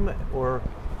mushroom, or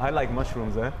I like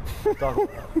mushrooms,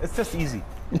 it's just easy.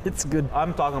 It's good.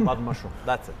 I'm talking about mushroom.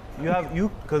 That's it. You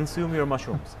consume your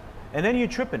mushrooms, and then you're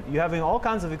tripping. You're having all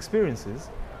kinds of experiences,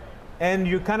 and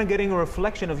you're kind of getting a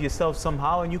reflection of yourself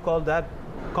somehow, and you call that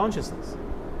consciousness.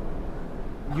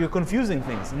 You're confusing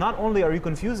things. Not only are you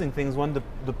confusing things, when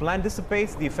the plant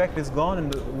dissipates, the effect is gone,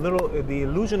 and the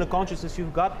illusion of consciousness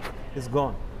you've got is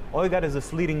gone. All you got is a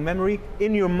fleeting memory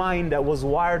in your mind that was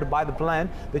wired by the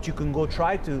plant that you can go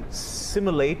try to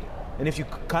simulate. And if you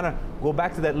kind of go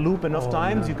back to that loop enough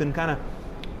times, you can kind of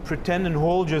pretend and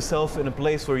hold yourself in a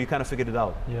place where you kind of figured it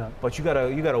out. Yeah. But you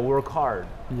gotta work hard.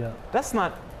 Yeah. That's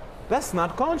not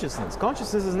consciousness.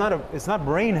 Consciousness is it's not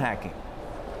brain hacking.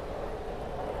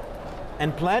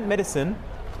 And plant medicine,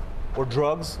 or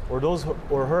drugs, or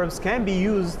herbs can be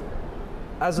used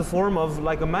as a form of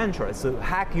like a mantra. It's to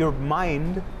hack your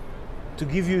mind to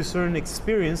give you a certain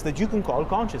experience that you can call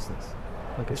consciousness.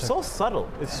 Okay, it's so subtle.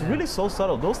 It's really so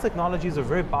subtle. Those technologies are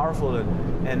very powerful,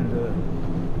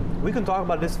 and we can talk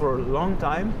about this for a long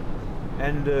time.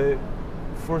 And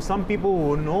for some people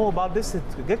who know about this,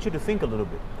 it gets you to think a little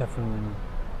bit. Definitely.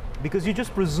 Because you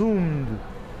just presumed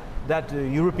that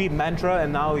you repeat mantra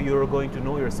and now you're going to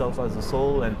know yourself as a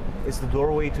soul, and it's the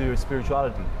doorway to your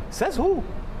spirituality. Says who?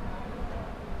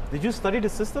 Did you study the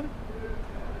system?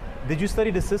 Did you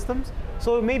study the systems?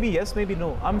 So maybe yes, maybe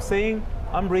no. I'm saying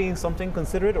I'm bringing something,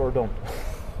 consider it or don't.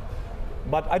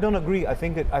 But I don't agree. I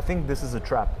think this is a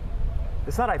trap.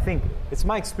 It's not I think, it's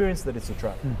my experience that it's a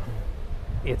trap.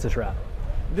 It's a trap.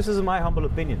 This is my humble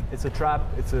opinion. It's a trap.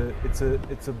 It's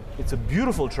a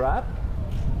beautiful trap,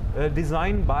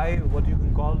 designed by what you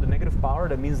can call the negative power.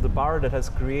 That means the power that has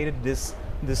created this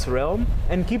realm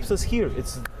and keeps us here.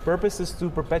 Its purpose is to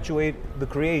perpetuate the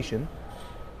creation,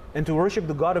 and to worship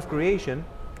the God of creation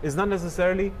is not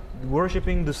necessarily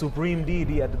worshiping the supreme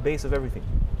deity at the base of everything.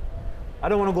 I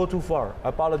don't want to go too far. I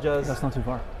apologize. That's not too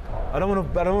far. I don't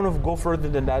want to go further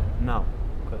than that now.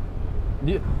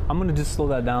 I'm gonna just slow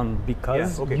that down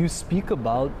because you speak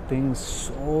about things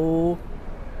so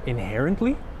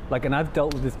inherently. Like, and I've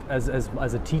dealt with this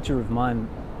as a teacher of mine.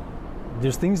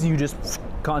 There's things you just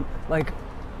can't, like,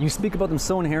 you speak about them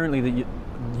so inherently that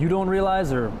you don't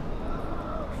realize, or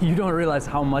you don't realize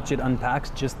how much it unpacks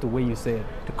just the way you say it.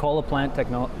 To call a plant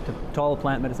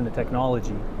medicine a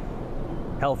technology.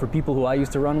 Hell, for people who I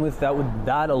used to run with,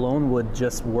 that alone would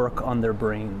just work on their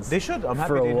brains. They should. I'm happy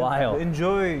for a while.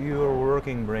 Enjoy your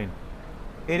working brain.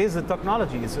 It is a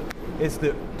technology. It's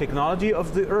the technology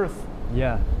of the earth.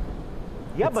 Yeah.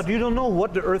 Yeah, but you don't know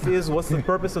what the earth is, what's the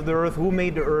purpose of the earth, who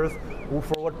made the earth,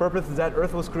 for what purpose that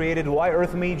earth was created, why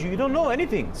earth made you. You don't know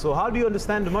anything. So how do you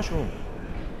understand the mushroom?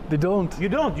 They don't. You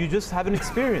don't. You just have an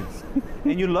experience.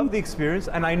 And you love the experience,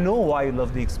 and I know why you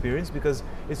love the experience, because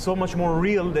it's so much more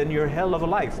real than your hell of a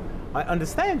life. I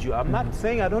understand you. I'm not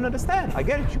saying I don't understand. I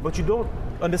get you, but you don't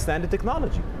understand the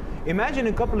technology. Imagine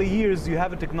in a couple of years you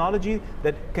have a technology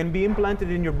that can be implanted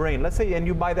in your brain. Let's say, and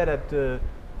you buy that at the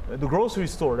grocery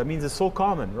store. That means it's so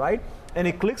common, right? And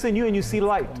it clicks in you and you see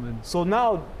light. So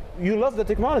now you love the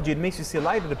technology. It makes you see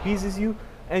light, it appeases you,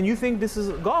 and you think this is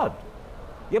God.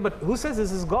 Yeah, but who says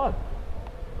this is God?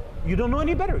 You don't know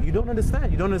any better. You don't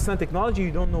understand. You don't understand technology.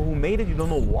 You don't know who made it. You don't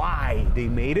know why they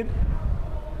made it.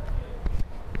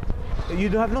 You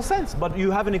don't have no sense, but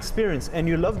you have an experience, and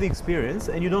you love the experience,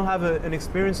 and you don't have an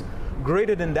experience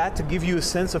greater than that to give you a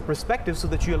sense of perspective, so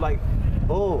that you're like,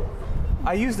 oh,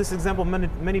 I use this example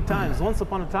many times. Once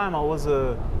upon a time, I was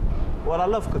I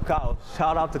love cacao.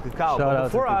 Shout out to cacao. But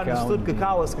before I understood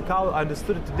cacao as cacao, I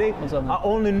understood it today. I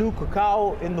only knew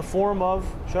cacao in the form of,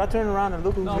 should I turn around and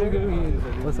look who's here?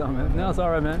 What's up, man? No, it's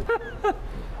all right, man.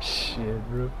 Shit,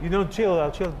 bro. You know,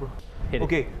 chill, bro.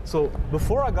 Okay, so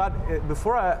before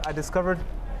I discovered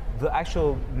the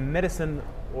actual medicine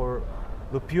or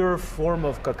the pure form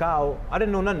of cacao, I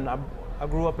didn't know nothing. I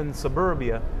grew up in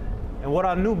suburbia, and what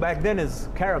I knew back then is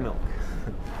caramel.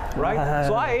 Right?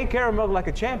 So I ate caramel like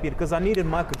a champion because I needed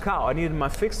my cacao. I needed my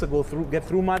fix to get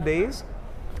through my days.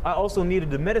 I also needed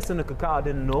the medicine of cacao I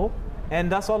didn't know, and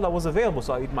that's all that was available.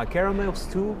 So I eat my caramels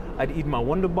too. I'd eat my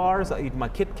Wonder Bars. I eat my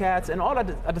Kit Kats, and all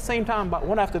at the same time,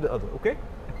 one after the other. Okay.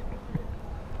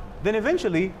 Then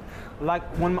eventually, like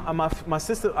when my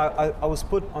system, I was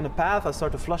put on a path. I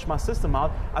started to flush my system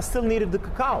out. I still needed the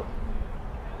cacao.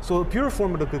 So the pure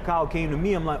form of the cacao came to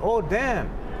me. I'm like, oh damn.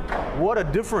 What a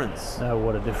difference.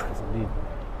 What a difference indeed.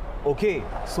 Okay,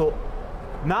 so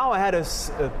now I had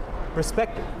a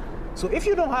perspective. So if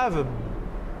you don't have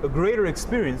a greater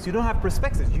experience, you don't have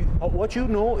perspective. What you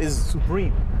know is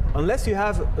supreme. Unless you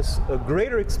have a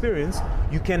greater experience,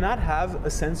 you cannot have a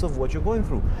sense of what you're going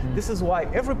through. This is why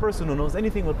every person who knows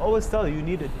anything will always tell you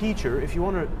need a teacher if you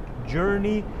want to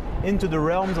journey into the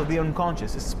realms of the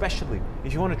unconscious, especially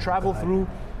if you want to travel through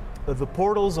the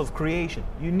portals of creation.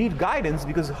 You need guidance,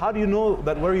 because how do you know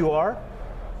that where you are?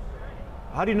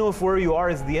 How do you know if where you are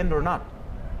is the end or not?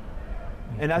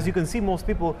 And as you can see, most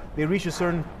people, they reach a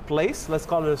certain place, let's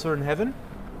call it a certain heaven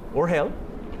or hell,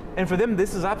 and for them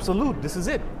this is absolute, this is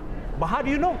it. But how do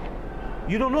you know?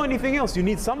 You don't know anything else. You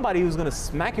need somebody who's going to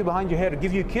smack you behind your head or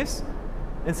give you a kiss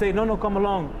and say, no, come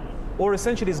along. Or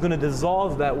essentially he's going to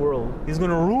dissolve that world. He's going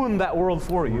to ruin that world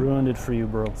for you. Ruined it for you,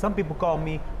 bro. Some people call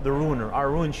me the ruiner. I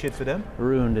ruin shit for them.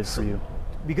 Ruined it for you.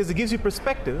 Because it gives you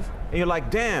perspective, and you're like,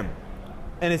 damn.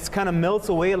 And it's kind of melts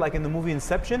away like in the movie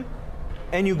Inception.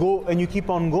 And you go and you keep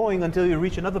on going until you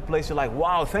reach another place. You're like,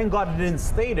 wow, thank God it didn't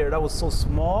stay there. That was so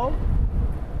small.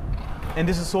 And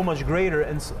this is so much greater.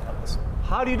 And so,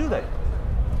 how do you do that?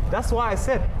 That's why I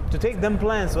said, to take them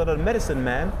plants without a medicine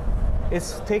man,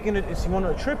 it's taking it, if you want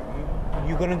a trip,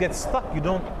 you're gonna get stuck. You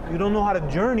don't know how to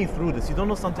journey through this. You don't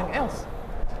know something else.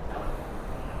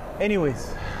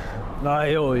 Anyways. No,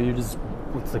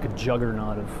 it's like a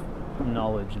juggernaut of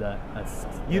knowledge that's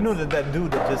you know that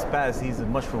dude that just passed, he's a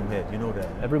mushroom head. You know that.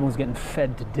 Everyone's getting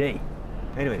fed today.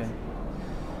 Anyways. Okay.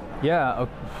 Yeah,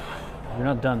 you're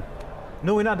not done.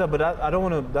 No, we're not done, but I don't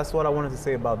want to, that's what I wanted to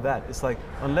say about that. It's like,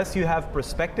 unless you have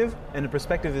perspective, and the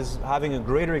perspective is having a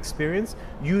greater experience,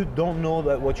 you don't know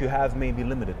that what you have may be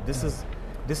limited. This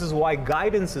is why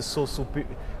guidance is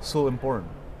so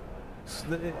important.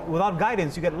 Without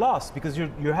guidance, you get lost because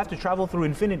you have to travel through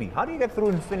infinity. How do you get through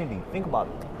infinity? Think about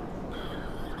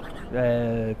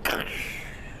it.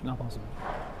 Not possible.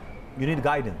 You need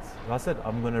guidance. Like I said,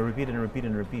 I'm going to repeat and repeat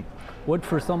and repeat. What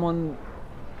for someone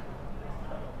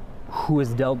who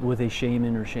has dealt with a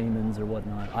shaman or shamans or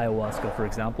whatnot, ayahuasca, for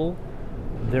example,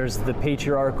 there's the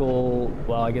patriarchal,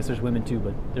 well, I guess there's women too,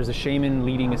 but there's a shaman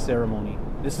leading a ceremony.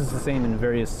 This is the same in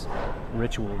various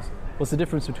rituals. What's the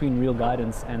difference between real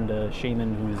guidance and a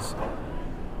shaman who's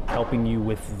helping you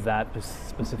with that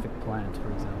specific plant,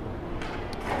 for example?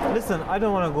 Listen, I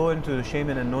don't want to go into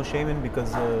shaman and no shaman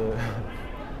because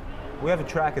we have a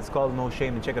track, it's called No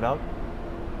Shaman, check it out.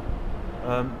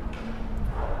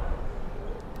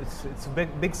 It's a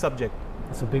big subject.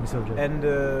 It's a big subject. And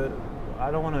I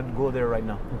don't want to go there right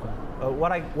now. Okay.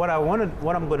 What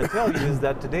I'm going to tell you is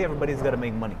that today everybody's got to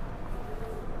make money.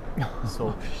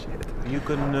 So you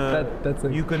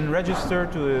can you can register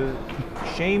to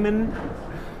a shaman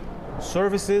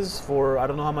services for I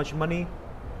don't know how much money,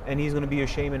 and he's going to be your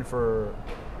shaman for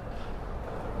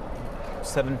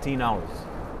 17 hours.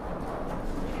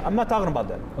 I'm not talking about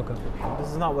that. Okay. This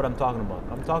is not what I'm talking about.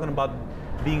 I'm talking about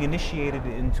being initiated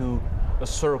into a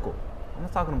circle. I'm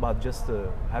not talking about just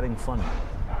having fun.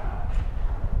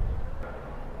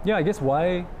 Yeah, I guess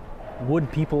why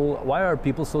are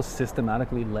people so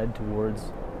systematically led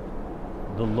towards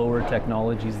the lower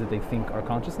technologies that they think are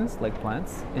consciousness, like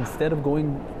plants, instead of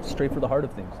going straight for the heart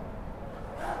of things?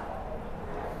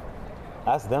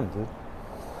 Ask them, dude.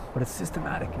 But it's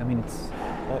systematic. I mean,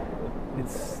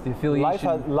 it's the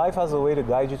affiliation. Life has a way to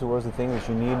guide you towards the thing that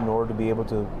you need in order to be able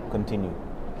to continue.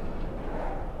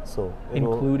 So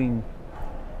including.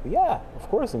 Yeah, of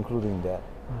course, including that.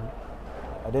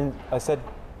 I said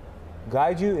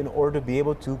guide you in order to be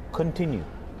able to continue.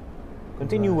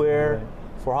 Continue where, right.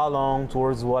 For how long,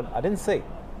 towards what? I didn't say.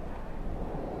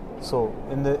 So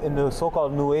in the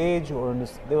so-called New Age, or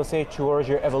they will say towards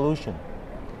your evolution.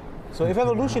 So if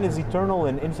evolution is eternal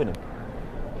and infinite,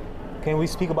 can we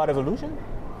speak about evolution?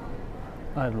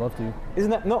 I'd love to. Isn't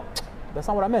that, no, that's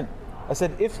not what I meant. I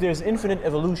said if there's infinite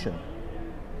evolution,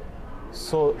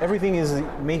 so everything is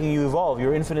making you evolve,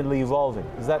 you're infinitely evolving.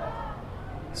 Is that,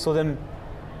 so then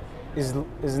is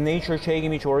nature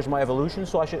taking me towards my evolution?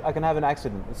 So I can have an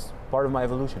accident, it's part of my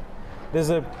evolution.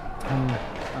 Doesn't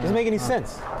make any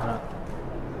sense.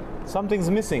 Something's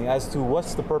missing as to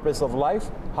what's the purpose of life,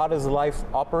 how does life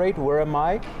operate, where am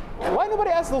I? Why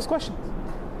nobody asks those questions?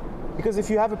 Because if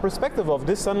you have a perspective of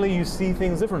this, suddenly you see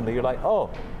things differently. You're like, oh,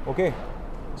 okay.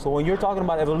 So when you're talking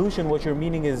about evolution, what you're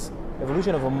meaning is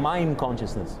evolution of a mind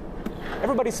consciousness.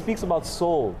 Everybody speaks about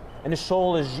soul, and the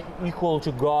soul is equal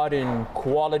to God in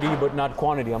quality but not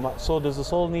quantity. So does the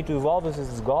soul need to evolve as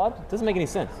is God? It doesn't make any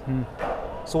sense.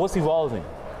 So what's evolving?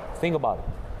 Think about it.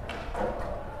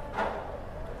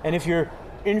 And if you're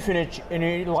infinite and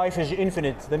your life is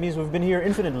infinite, that means we've been here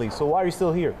infinitely. So why are you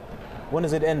still here? When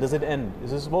does it end? Does it end?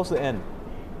 Is it supposed to end?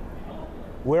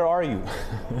 Where are you?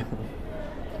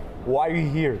 Why are you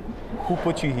here? Who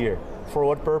put you here? For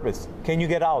what purpose? Can you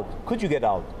get out? Could you get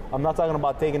out? I'm not talking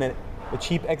about taking a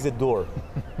cheap exit door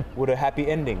with a happy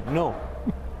ending. No.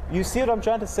 You see what I'm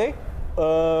trying to say?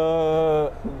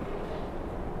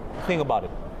 Think about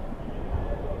it.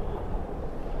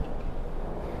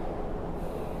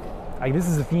 This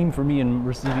is a theme for me in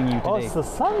receiving you today. Oh, it's the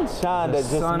sunshine that's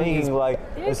just making like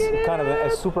kind of a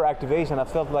super activation. I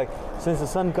felt like since the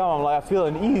sun came, I'm like, I feel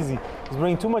uneasy. It's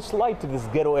bringing too much light to this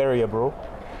ghetto area, bro.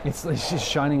 It's just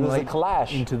shining There's light a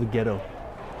clash into the ghetto.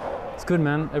 It's good,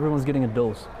 man. Everyone's getting a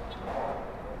dose.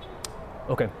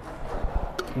 Okay.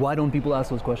 Why don't people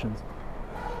ask those questions?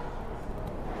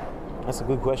 That's a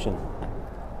good question.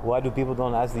 Why do people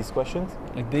don't ask these questions?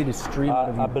 Like they just stream out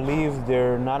of you. I believe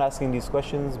they're not asking these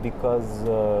questions because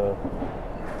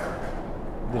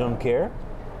they don't care,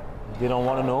 they don't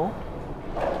want to know,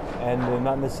 and they're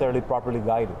not necessarily properly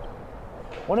guided.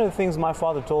 One of the things my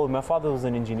father told me, my father was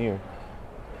an engineer,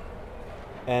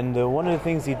 and one of the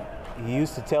things he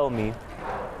used to tell me,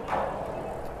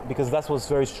 because that's what's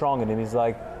very strong in him, he's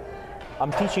like,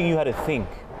 I'm teaching you how to think.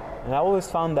 And I always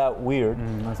found that weird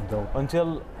That's dope.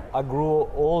 until I grew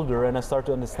older and I started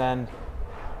to understand,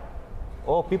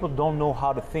 oh, people don't know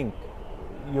how to think.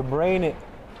 Your brain,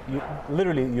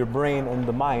 literally your brain and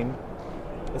the mind,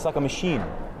 it's like a machine.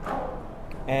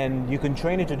 And you can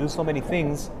train it to do so many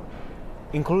things,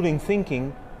 including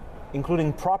thinking,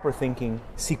 including proper thinking,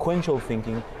 sequential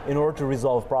thinking, in order to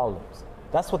resolve problems.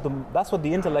 That's what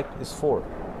the intellect is for.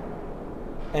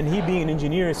 And he, being an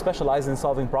engineer, specialized in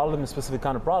solving problems, specific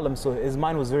kind of problems, so his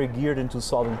mind was very geared into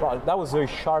solving problems. That was very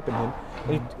sharp in him.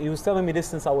 And he was telling me this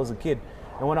since I was a kid.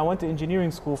 And when I went to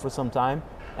engineering school for some time,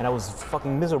 and I was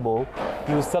fucking miserable,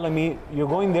 he was telling me, you're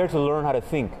going there to learn how to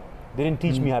think. They didn't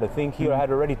teach me how to think. He had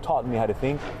already taught me how to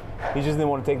think. He just didn't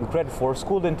want to take the credit for it.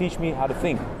 School didn't teach me how to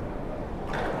think.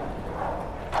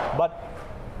 But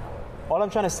all I'm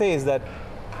trying to say is that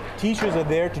teachers are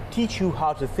there to teach you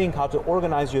how to think, how to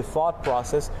organize your thought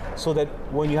process, so that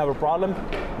when you have a problem,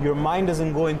 your mind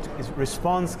doesn't go into, it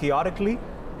responds chaotically,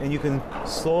 and you can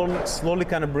slowly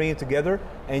kind of bring it together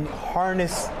and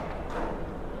harness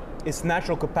its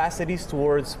natural capacities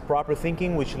towards proper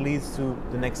thinking, which leads to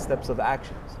the next steps of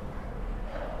actions.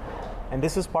 And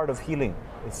this is part of healing.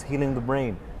 It's healing the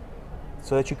brain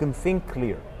so that you can think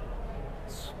clear.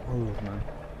 Smooth, man.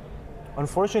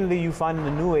 Unfortunately, you find in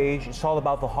the New Age, it's all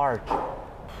about the heart.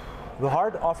 The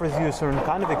heart offers you a certain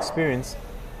kind of experience,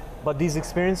 but these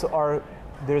experiences are,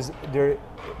 there's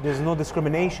no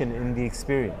discrimination in the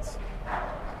experience.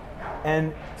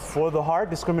 And for the heart,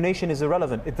 discrimination is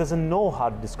irrelevant. It doesn't know how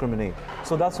to discriminate.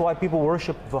 So that's why people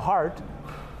worship the heart,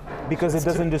 because it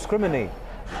doesn't discriminate.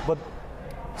 But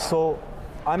so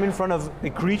I'm in front of a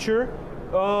creature,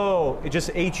 oh, it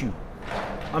just ate you.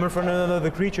 I'm in front of another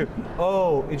creature,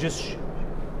 oh, it just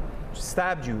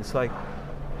stabbed you. It's like,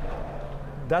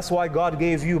 that's why God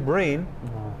gave you a brain,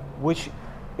 which,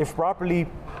 if properly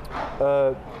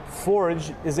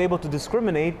forged, is able to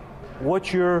discriminate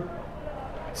what you're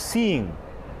seeing,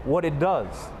 what it does.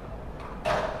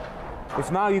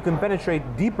 If now you can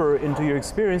penetrate deeper into your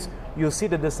experience, you'll see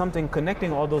that there's something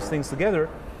connecting all those things together.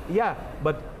 Yeah,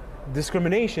 but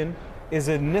discrimination is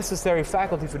a necessary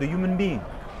faculty for the human being.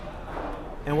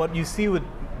 And what you see with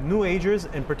New Agers,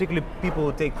 and particularly people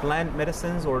who take plant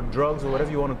medicines or drugs or whatever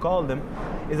you want to call them,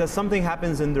 is that something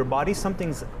happens in their body,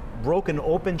 something's broken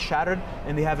open, shattered,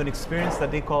 and they have an experience that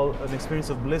they call an experience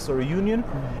of bliss or a union,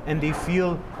 and they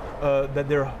feel that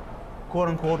their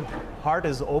quote-unquote heart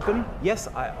is open. Yes,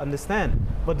 I understand,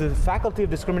 but the faculty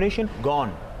of discrimination,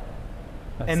 gone.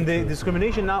 And the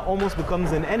discrimination now almost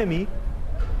becomes an enemy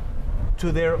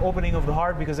to their opening of the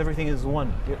heart, because everything is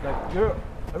one.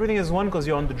 Everything is one because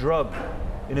you're on the drug.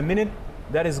 In a minute,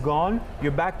 that is gone.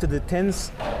 You're back to the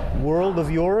tense world of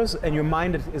yours, and your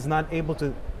mind is not able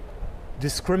to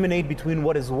discriminate between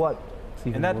what is what.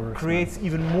 And that creates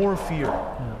even more fear.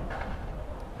 Yeah.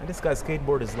 And this guy's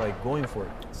skateboard is like going for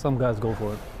it. Some guys go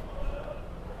for it.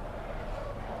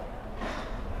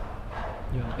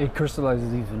 Yeah. It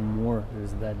crystallizes even more.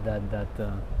 There's that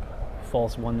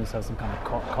false oneness has some kind of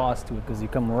cost to it, because you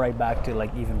come right back to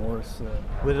like even worse.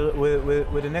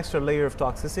 With an extra layer of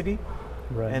toxicity,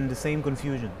 right, and the same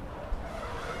confusion.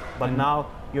 But now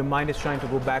your mind is trying to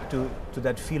go back to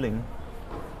that feeling,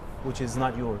 which is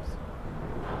not yours.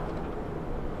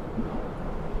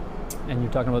 And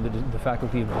you're talking about the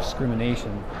faculty of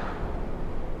discrimination.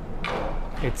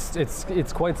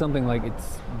 It's quite something. Like,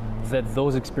 it's that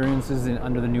those experiences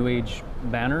under the New Age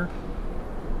banner,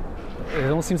 it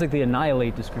almost seems like they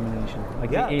annihilate discrimination.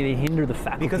 Like, yeah, they hinder the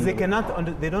faculty. Because they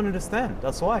they don't understand.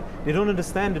 That's why. They don't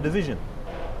understand the division.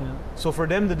 Yeah. So for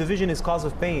them, the division is cause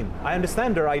of pain. I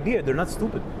understand their idea. They're not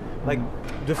stupid. Like,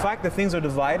 the fact that things are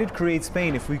divided creates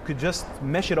pain. If we could just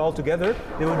mesh it all together,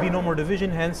 there would be no more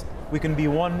division. Hence, we can be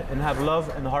one and have love,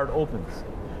 and the heart opens.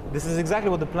 This is exactly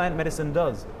what the plant medicine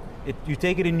does. You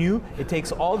take it in you, it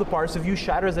takes all the parts of you,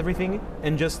 shatters everything,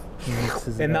 and just,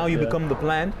 and now you become the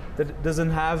plant that doesn't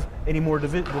have any more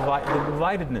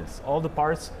dividedness. All the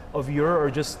parts of you are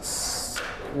just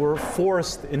were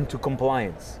forced into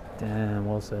compliance. Damn,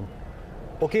 well said.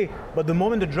 Okay, but the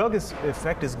moment the drug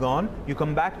effect is gone, you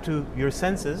come back to your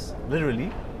senses,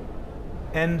 literally,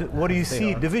 and what do you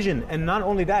see? Division. And not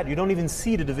only that, you don't even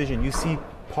see the division. You see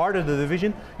part of the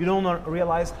division. You don't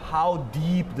realize how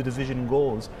deep the division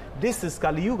goes. This is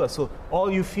Kali Yuga. So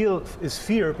all you feel is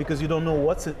fear, because you don't know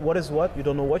what is what. You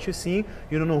don't know what you're seeing.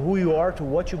 You don't know who you are, to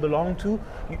what you belong to.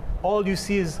 All you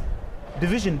see is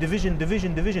division, division,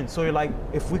 division, division. So you're like,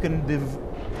 if we can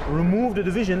remove the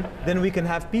division, then we can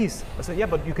have peace. I said, yeah,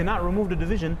 but you cannot remove the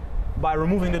division by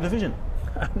removing the division.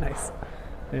 Nice.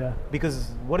 Yeah.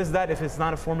 Because what is that if it's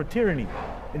not a form of tyranny?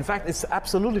 In fact, it's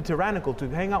absolutely tyrannical to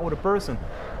hang out with a person,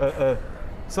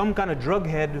 some kind of drug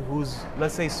head who's,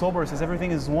 let's say, sober, says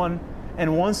everything is one,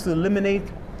 and wants to eliminate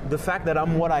the fact that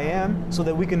I'm what I am, so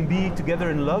that we can be together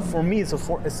in love. For me, it's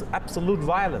absolute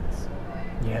violence.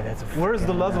 Yeah, that's. Where's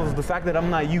the love of the fact that I'm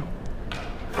not you?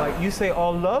 Like, you say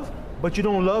all love, but you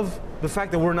don't love the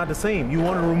fact that we're not the same. You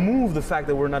want to remove the fact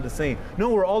that we're not the same. No,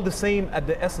 we're all the same at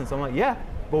the essence. I'm like, yeah,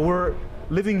 but we're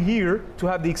living here to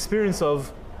have the experience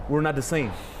of we're not the same.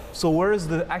 So where is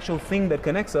the actual thing that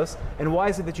connects us, and why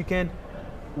is it that you can't,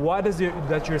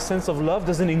 that your sense of love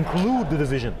doesn't include the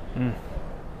division?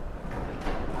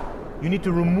 You need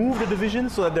to remove the division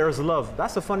so that there's love.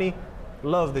 That's a funny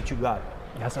love that you got.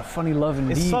 That's a funny love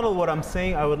indeed. It's subtle what I'm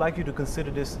saying. I would like you to consider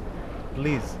this,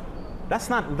 please. That's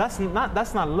not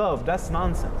love. That's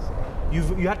nonsense.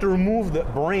 You have to remove the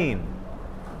brain.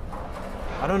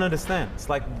 I don't understand. It's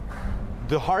like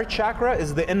the heart chakra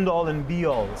is the end all and be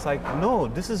all. It's like, no,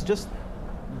 this is just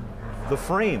the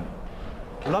frame.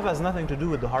 Love has nothing to do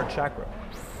with the heart chakra.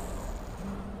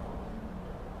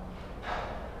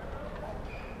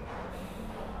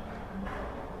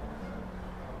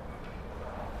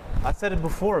 I said it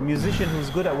before, a musician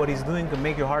who's good at what he's doing can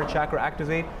make your heart chakra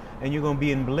activate and you're going to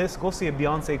be in bliss. Go see a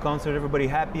Beyonce concert, everybody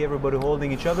happy, everybody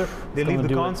holding each other. They leave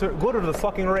the concert, go to the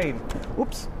fucking rave.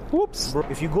 Oops. Bro,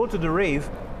 if you go to the rave,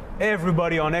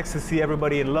 everybody on ecstasy,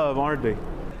 everybody in love, aren't they?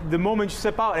 The moment you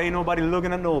step out, ain't nobody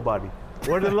looking at nobody.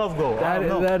 Where did love go? I don't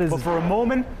know. That is... But for a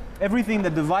moment, everything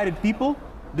that divided people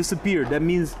disappeared. That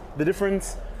means the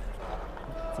difference,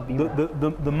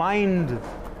 the mind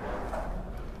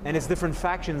and its different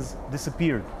factions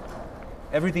disappeared.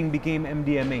 Everything became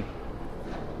MDMA.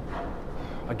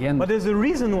 Again. But there's a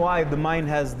reason why the mind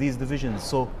has these divisions.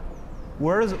 So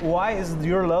why is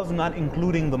your love not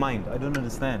including the mind? I don't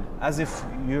understand. As if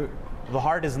the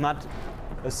heart is not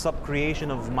a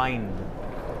sub-creation of mind.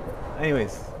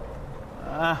 Anyways.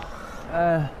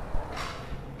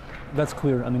 That's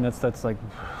clear. I mean, that's like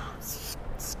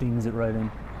stings it right in.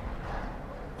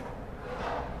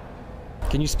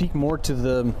 Can you speak more to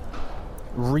the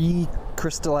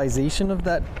recrystallization of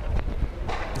that?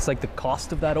 It's like the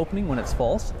cost of that opening when it's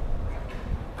false.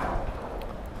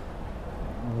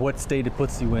 What state it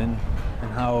puts you in,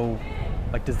 and how,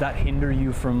 like, does that hinder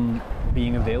you from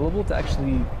being available to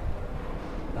actually,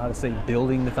 how to say,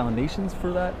 building the foundations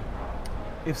for that?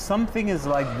 If something is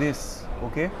like this,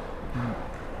 okay,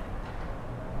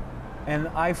 and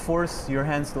I force your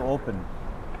hands to open,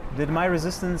 did my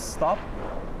resistance stop?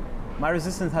 My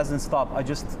resistance hasn't stopped. I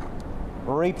just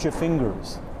raped your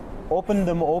fingers, opened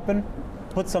them open,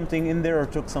 put something in there or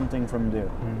took something from there.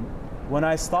 When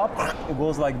I stop, it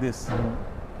goes like this.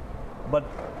 But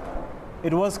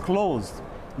it was closed.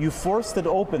 You forced it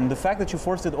open. The fact that you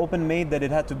forced it open made that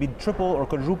it had to be triple or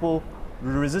quadruple.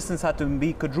 The resistance had to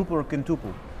be quadruple or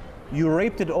quintuple. You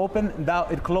raped it open, now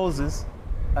it closes.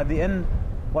 At the end,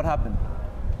 what happened?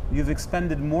 You've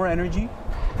expended more energy.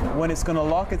 When it's going to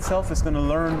lock itself, it's going to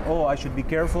learn, oh, I should be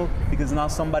careful because now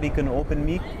somebody can open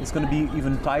me. It's going to be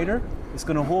even tighter. It's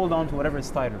going to hold on to whatever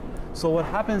is tighter. So what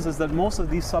happens is that most of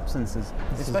these substances,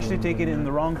 especially taken in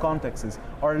the wrong contexts,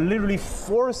 are literally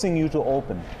forcing you to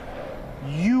open.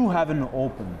 You haven't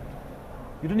opened.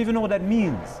 You don't even know what that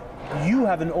means. You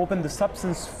haven't opened. The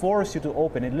substance forced you to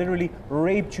open. It literally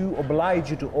raped you, obliged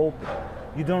you to open.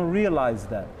 You don't realize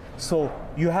that. So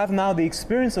you have now the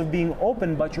experience of being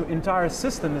open, but your entire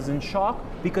system is in shock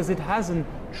because it hasn't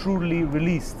truly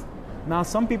released. Now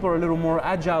some people are a little more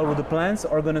agile with the plants,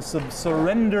 are going to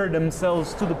surrender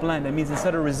themselves to the plant. That means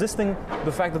instead of resisting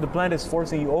the fact that the plant is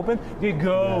forcing you open, you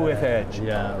go with it.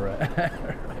 Yeah, right. Right.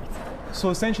 So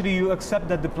essentially you accept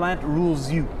that the plant rules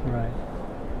you. Right.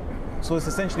 So it's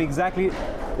essentially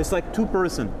it's like two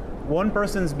persons. One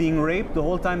person's being raped, the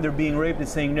whole time they're being raped,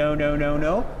 it's saying no, no, no,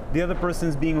 no. The other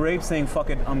person's being raped, saying fuck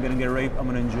it, I'm gonna get raped, I'm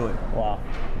gonna enjoy it. Wow.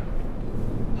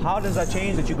 How does that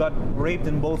change that you got raped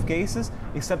in both cases,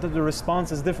 except that the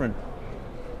response is different?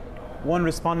 One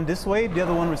responded this way, the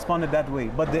other one responded that way,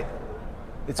 but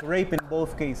it's rape in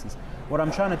both cases. What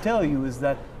I'm trying to tell you is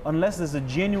that unless there's a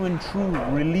genuine, true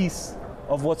release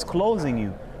of what's closing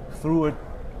you through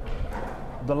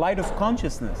the light of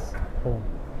consciousness,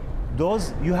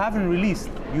 those you haven't released.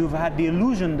 You've had the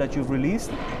illusion that you've released,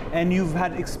 and you've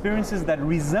had experiences that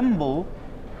resemble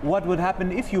what would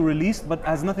happen if you released, but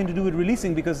has nothing to do with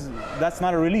releasing because that's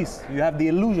not a release. You have the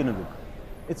illusion of it.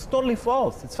 It's totally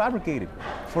false. It's fabricated.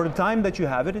 For the time that you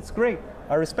have it, it's great.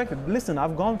 I respect it. Listen,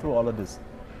 I've gone through all of this.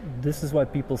 This is why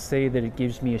people say that it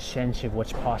gives me a sense of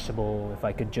what's possible if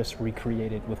I could just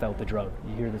recreate it without the drug.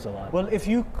 You hear this a lot. Well, if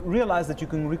you realize that you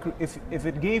can, if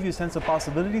it gave you a sense of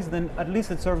possibilities, then at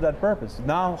least it served that purpose.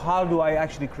 Now, how do I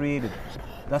actually create it?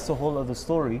 That's a whole other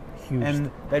story. Huge. And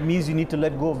that means you need to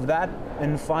let go of that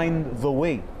and find the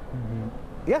way. Mm-hmm.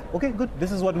 Yeah, okay, good.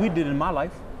 This is what we did in my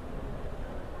life.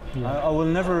 Yeah. I will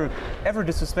never, ever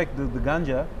disrespect the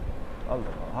ganja.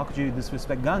 How could you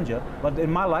disrespect ganja? But in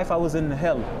my life, I was in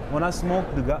hell. When I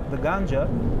smoked the ganja,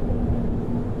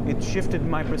 it shifted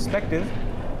my perspective.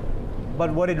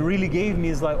 But what it really gave me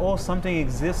is like, oh, something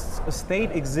exists, a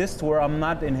state exists where I'm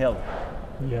not in hell.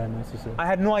 Yeah, necessary. I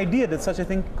had no idea that such a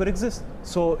thing could exist.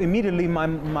 So immediately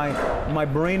my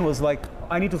brain was like,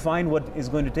 I need to find what is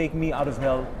going to take me out of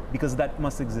hell because that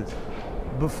must exist.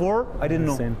 Before, I didn't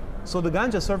know. So the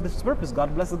ganja served its purpose.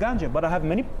 God bless the ganja. But I have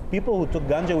many people who took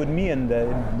ganja with me, and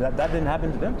that didn't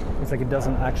happen to them. It's like it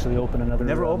doesn't actually open another.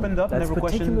 Never opened up, never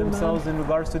questioned particular, themselves in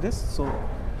regards to this.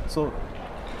 So,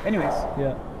 anyways,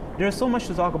 Yeah. there's so much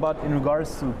to talk about in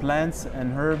regards to plants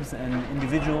and herbs and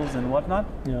individuals and whatnot.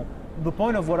 Yeah. The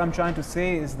point of what I'm trying to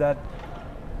say is that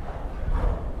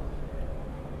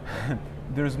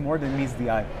there's more than meets the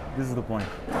eye. This is the point.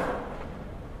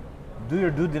 Do your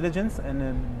due diligence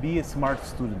and be a smart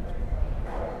student.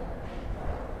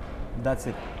 That's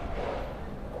it.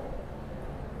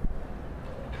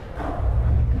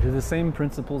 Do the same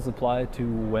principles apply to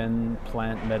when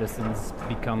plant medicines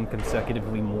become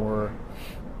consecutively more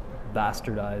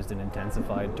bastardized and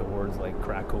intensified towards like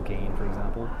crack cocaine, for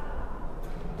example?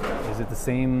 Is it the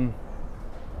same,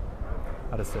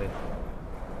 how to say,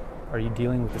 are you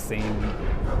dealing with the same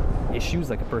issues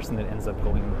like a person that ends up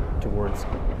going towards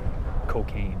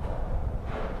cocaine?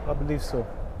 I believe so.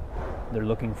 They're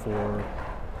looking for,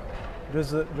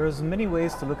 There's many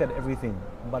ways to look at everything,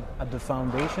 but at the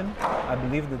foundation, I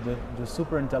believe that the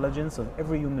super intelligence of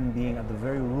every human being at the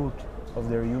very root of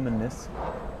their humanness,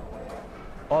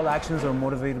 all actions are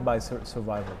motivated by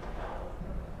survival.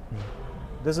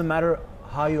 Doesn't matter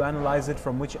how you analyze it,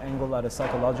 from which angle, at a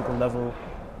psychological level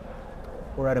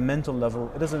or at a mental level,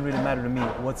 it doesn't really matter to me.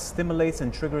 What stimulates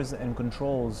and triggers and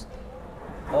controls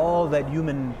all that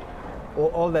human, or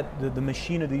all that the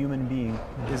machine of the human being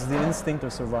is the instinct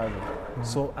of survival.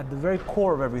 So at the very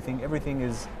core of everything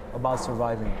is about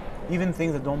surviving. Even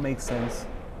things that don't make sense,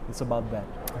 it's about that.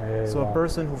 So a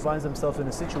person who finds themselves in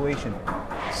a situation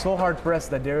so hard pressed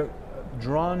that they're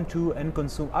drawn to and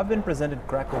consume. I've been presented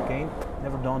crack cocaine,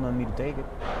 never dawned on me to take it.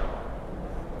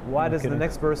 Why does the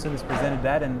next person is presented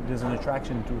that and there's an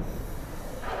attraction to it?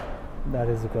 that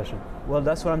is the question. Well,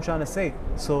 that's what I'm trying to say.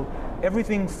 So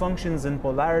everything functions in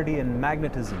polarity and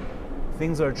magnetism.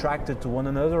 Things are attracted to one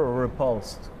another or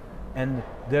repulsed. And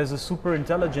there's a super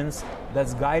intelligence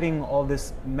that's guiding all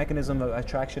this mechanism of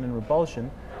attraction and repulsion.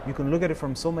 You can look at it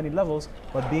from so many levels,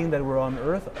 but being that we're on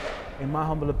Earth, in my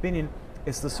humble opinion,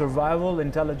 it's the survival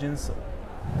intelligence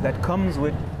that comes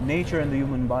with nature and the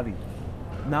human body.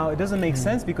 Now, it doesn't make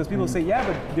sense because people say, yeah,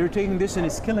 but they're taking this and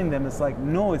it's killing them. It's like,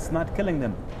 no, it's not killing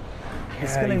them.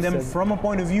 It's killing them from a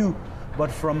point of view, but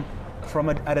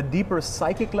at a deeper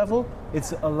psychic level,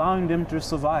 it's allowing them to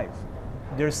survive.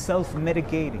 They're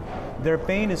self-medicating. Their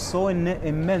pain is so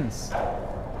immense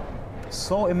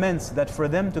that for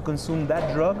them to consume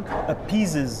that drug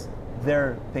appeases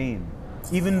their pain,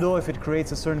 even though if it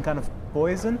creates a certain kind of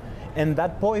poison, and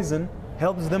that poison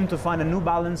helps them to find a new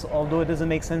balance, although it doesn't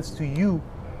make sense to you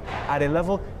at a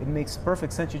level, it makes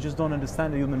perfect sense. You just don't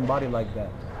understand the human body like that.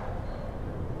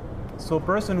 So a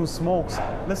person who smokes,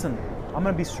 listen, I'm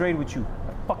gonna be straight with you.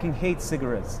 I fucking hate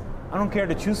cigarettes. I don't care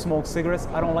that you smoke cigarettes,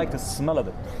 I don't like the smell of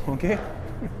it, okay?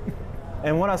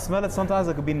 And when I smell it, sometimes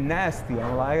it could be nasty.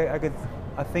 I'm like,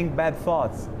 I think bad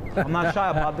thoughts. I'm not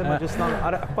shy about them,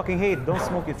 I fucking hate it. Don't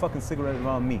smoke your fucking cigarette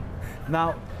around me.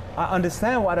 Now, I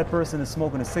understand why that person is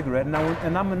smoking a cigarette,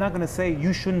 and I'm not gonna say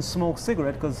you shouldn't smoke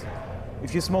cigarette, because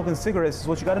if you're smoking cigarettes, it's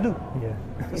what you gotta do. Yeah.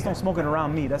 Just don't smoke it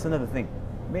around me, that's another thing.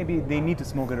 Maybe they need to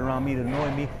smoke it around me to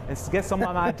annoy me and get some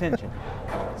of my attention.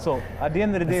 So at the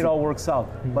end of the day, it all works out.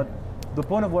 But the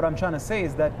point of what I'm trying to say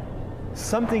is that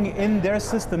something in their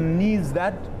system needs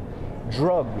that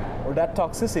drug or that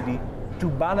toxicity to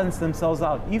balance themselves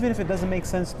out, even if it doesn't make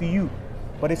sense to you.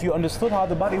 But if you understood how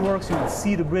the body works, you would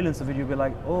see the brilliance of it. You'd be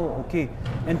like, oh, okay.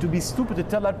 And to be stupid to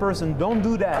tell that person, don't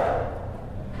do that,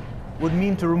 would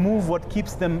mean to remove what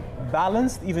keeps them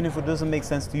balanced, even if it doesn't make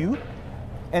sense to you.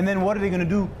 And then what are they going to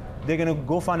do? They're going to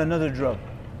go find another drug.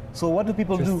 So what do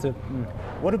people do?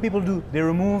 What do people do? They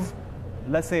remove,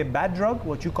 let's say, a bad drug,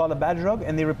 what you call a bad drug,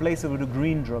 and they replace it with a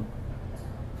green drug.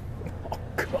 Oh,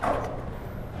 God.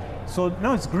 So,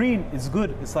 no, it's green, it's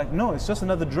good. It's like, no, it's just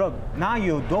another drug. Now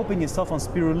you're doping yourself on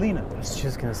spirulina. I was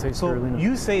just going to say spirulina. So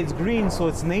you say it's green, so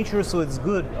it's nature, so it's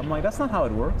good. I'm like, that's not how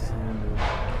it works.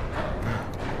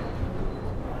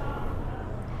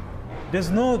 There's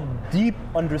no deep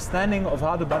understanding of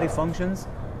how the body functions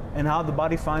and how the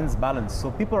body finds balance.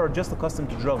 So people are just accustomed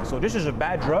to drugs. So this is a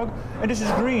bad drug, and this is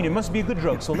green. It must be a good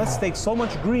drug. So let's take so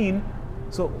much green.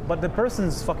 But the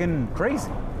person's fucking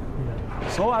crazy.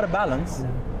 So out of balance.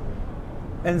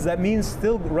 And that means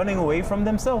still running away from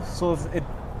themselves. So if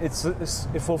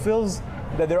it fulfills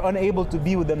that they're unable to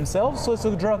be with themselves, so it's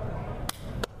a drug.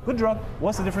 Good drug.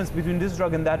 What's the difference between this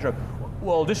drug and that drug?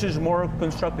 Well, this is more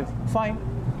constructive. Fine.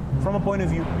 From a point of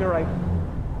view, you're right.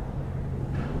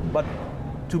 But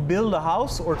to build a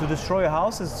house or to destroy a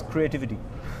house is creativity.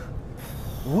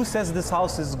 who says this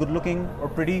house is good looking or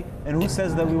pretty, and who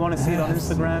says that we want to see it on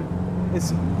Instagram?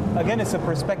 It's a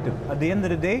perspective. At the end of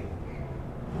the day,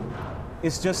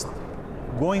 it's just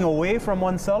going away from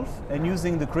oneself and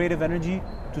using the creative energy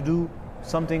to do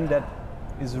something that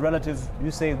is relative,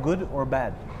 you say good or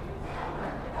bad.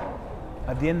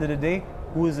 At the end of the day,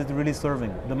 who is it really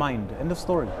serving? The mind. End of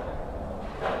story.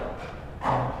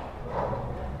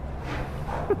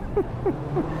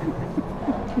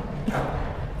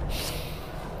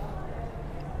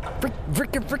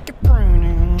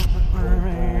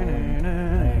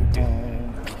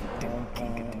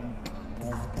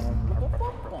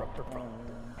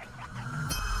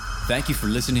 Thank you for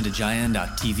listening to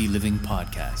Jayan.tv Living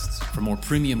Podcasts. For more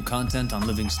premium content on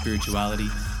living spirituality,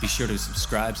 be sure to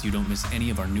subscribe so you don't miss any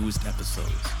of our newest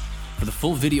episodes. For the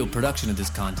full video production of this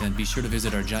content, be sure to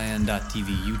visit our Jayan.tv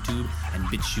YouTube and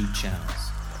BitChute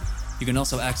channels. You can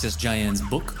also access Jayan's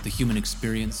book, The Human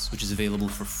Experience, which is available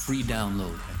for free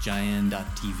download at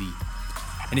Jayan.tv.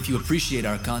 And if you appreciate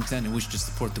our content and wish to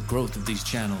support the growth of these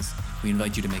channels, we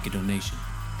invite you to make a donation.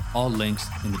 All links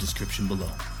in the description below.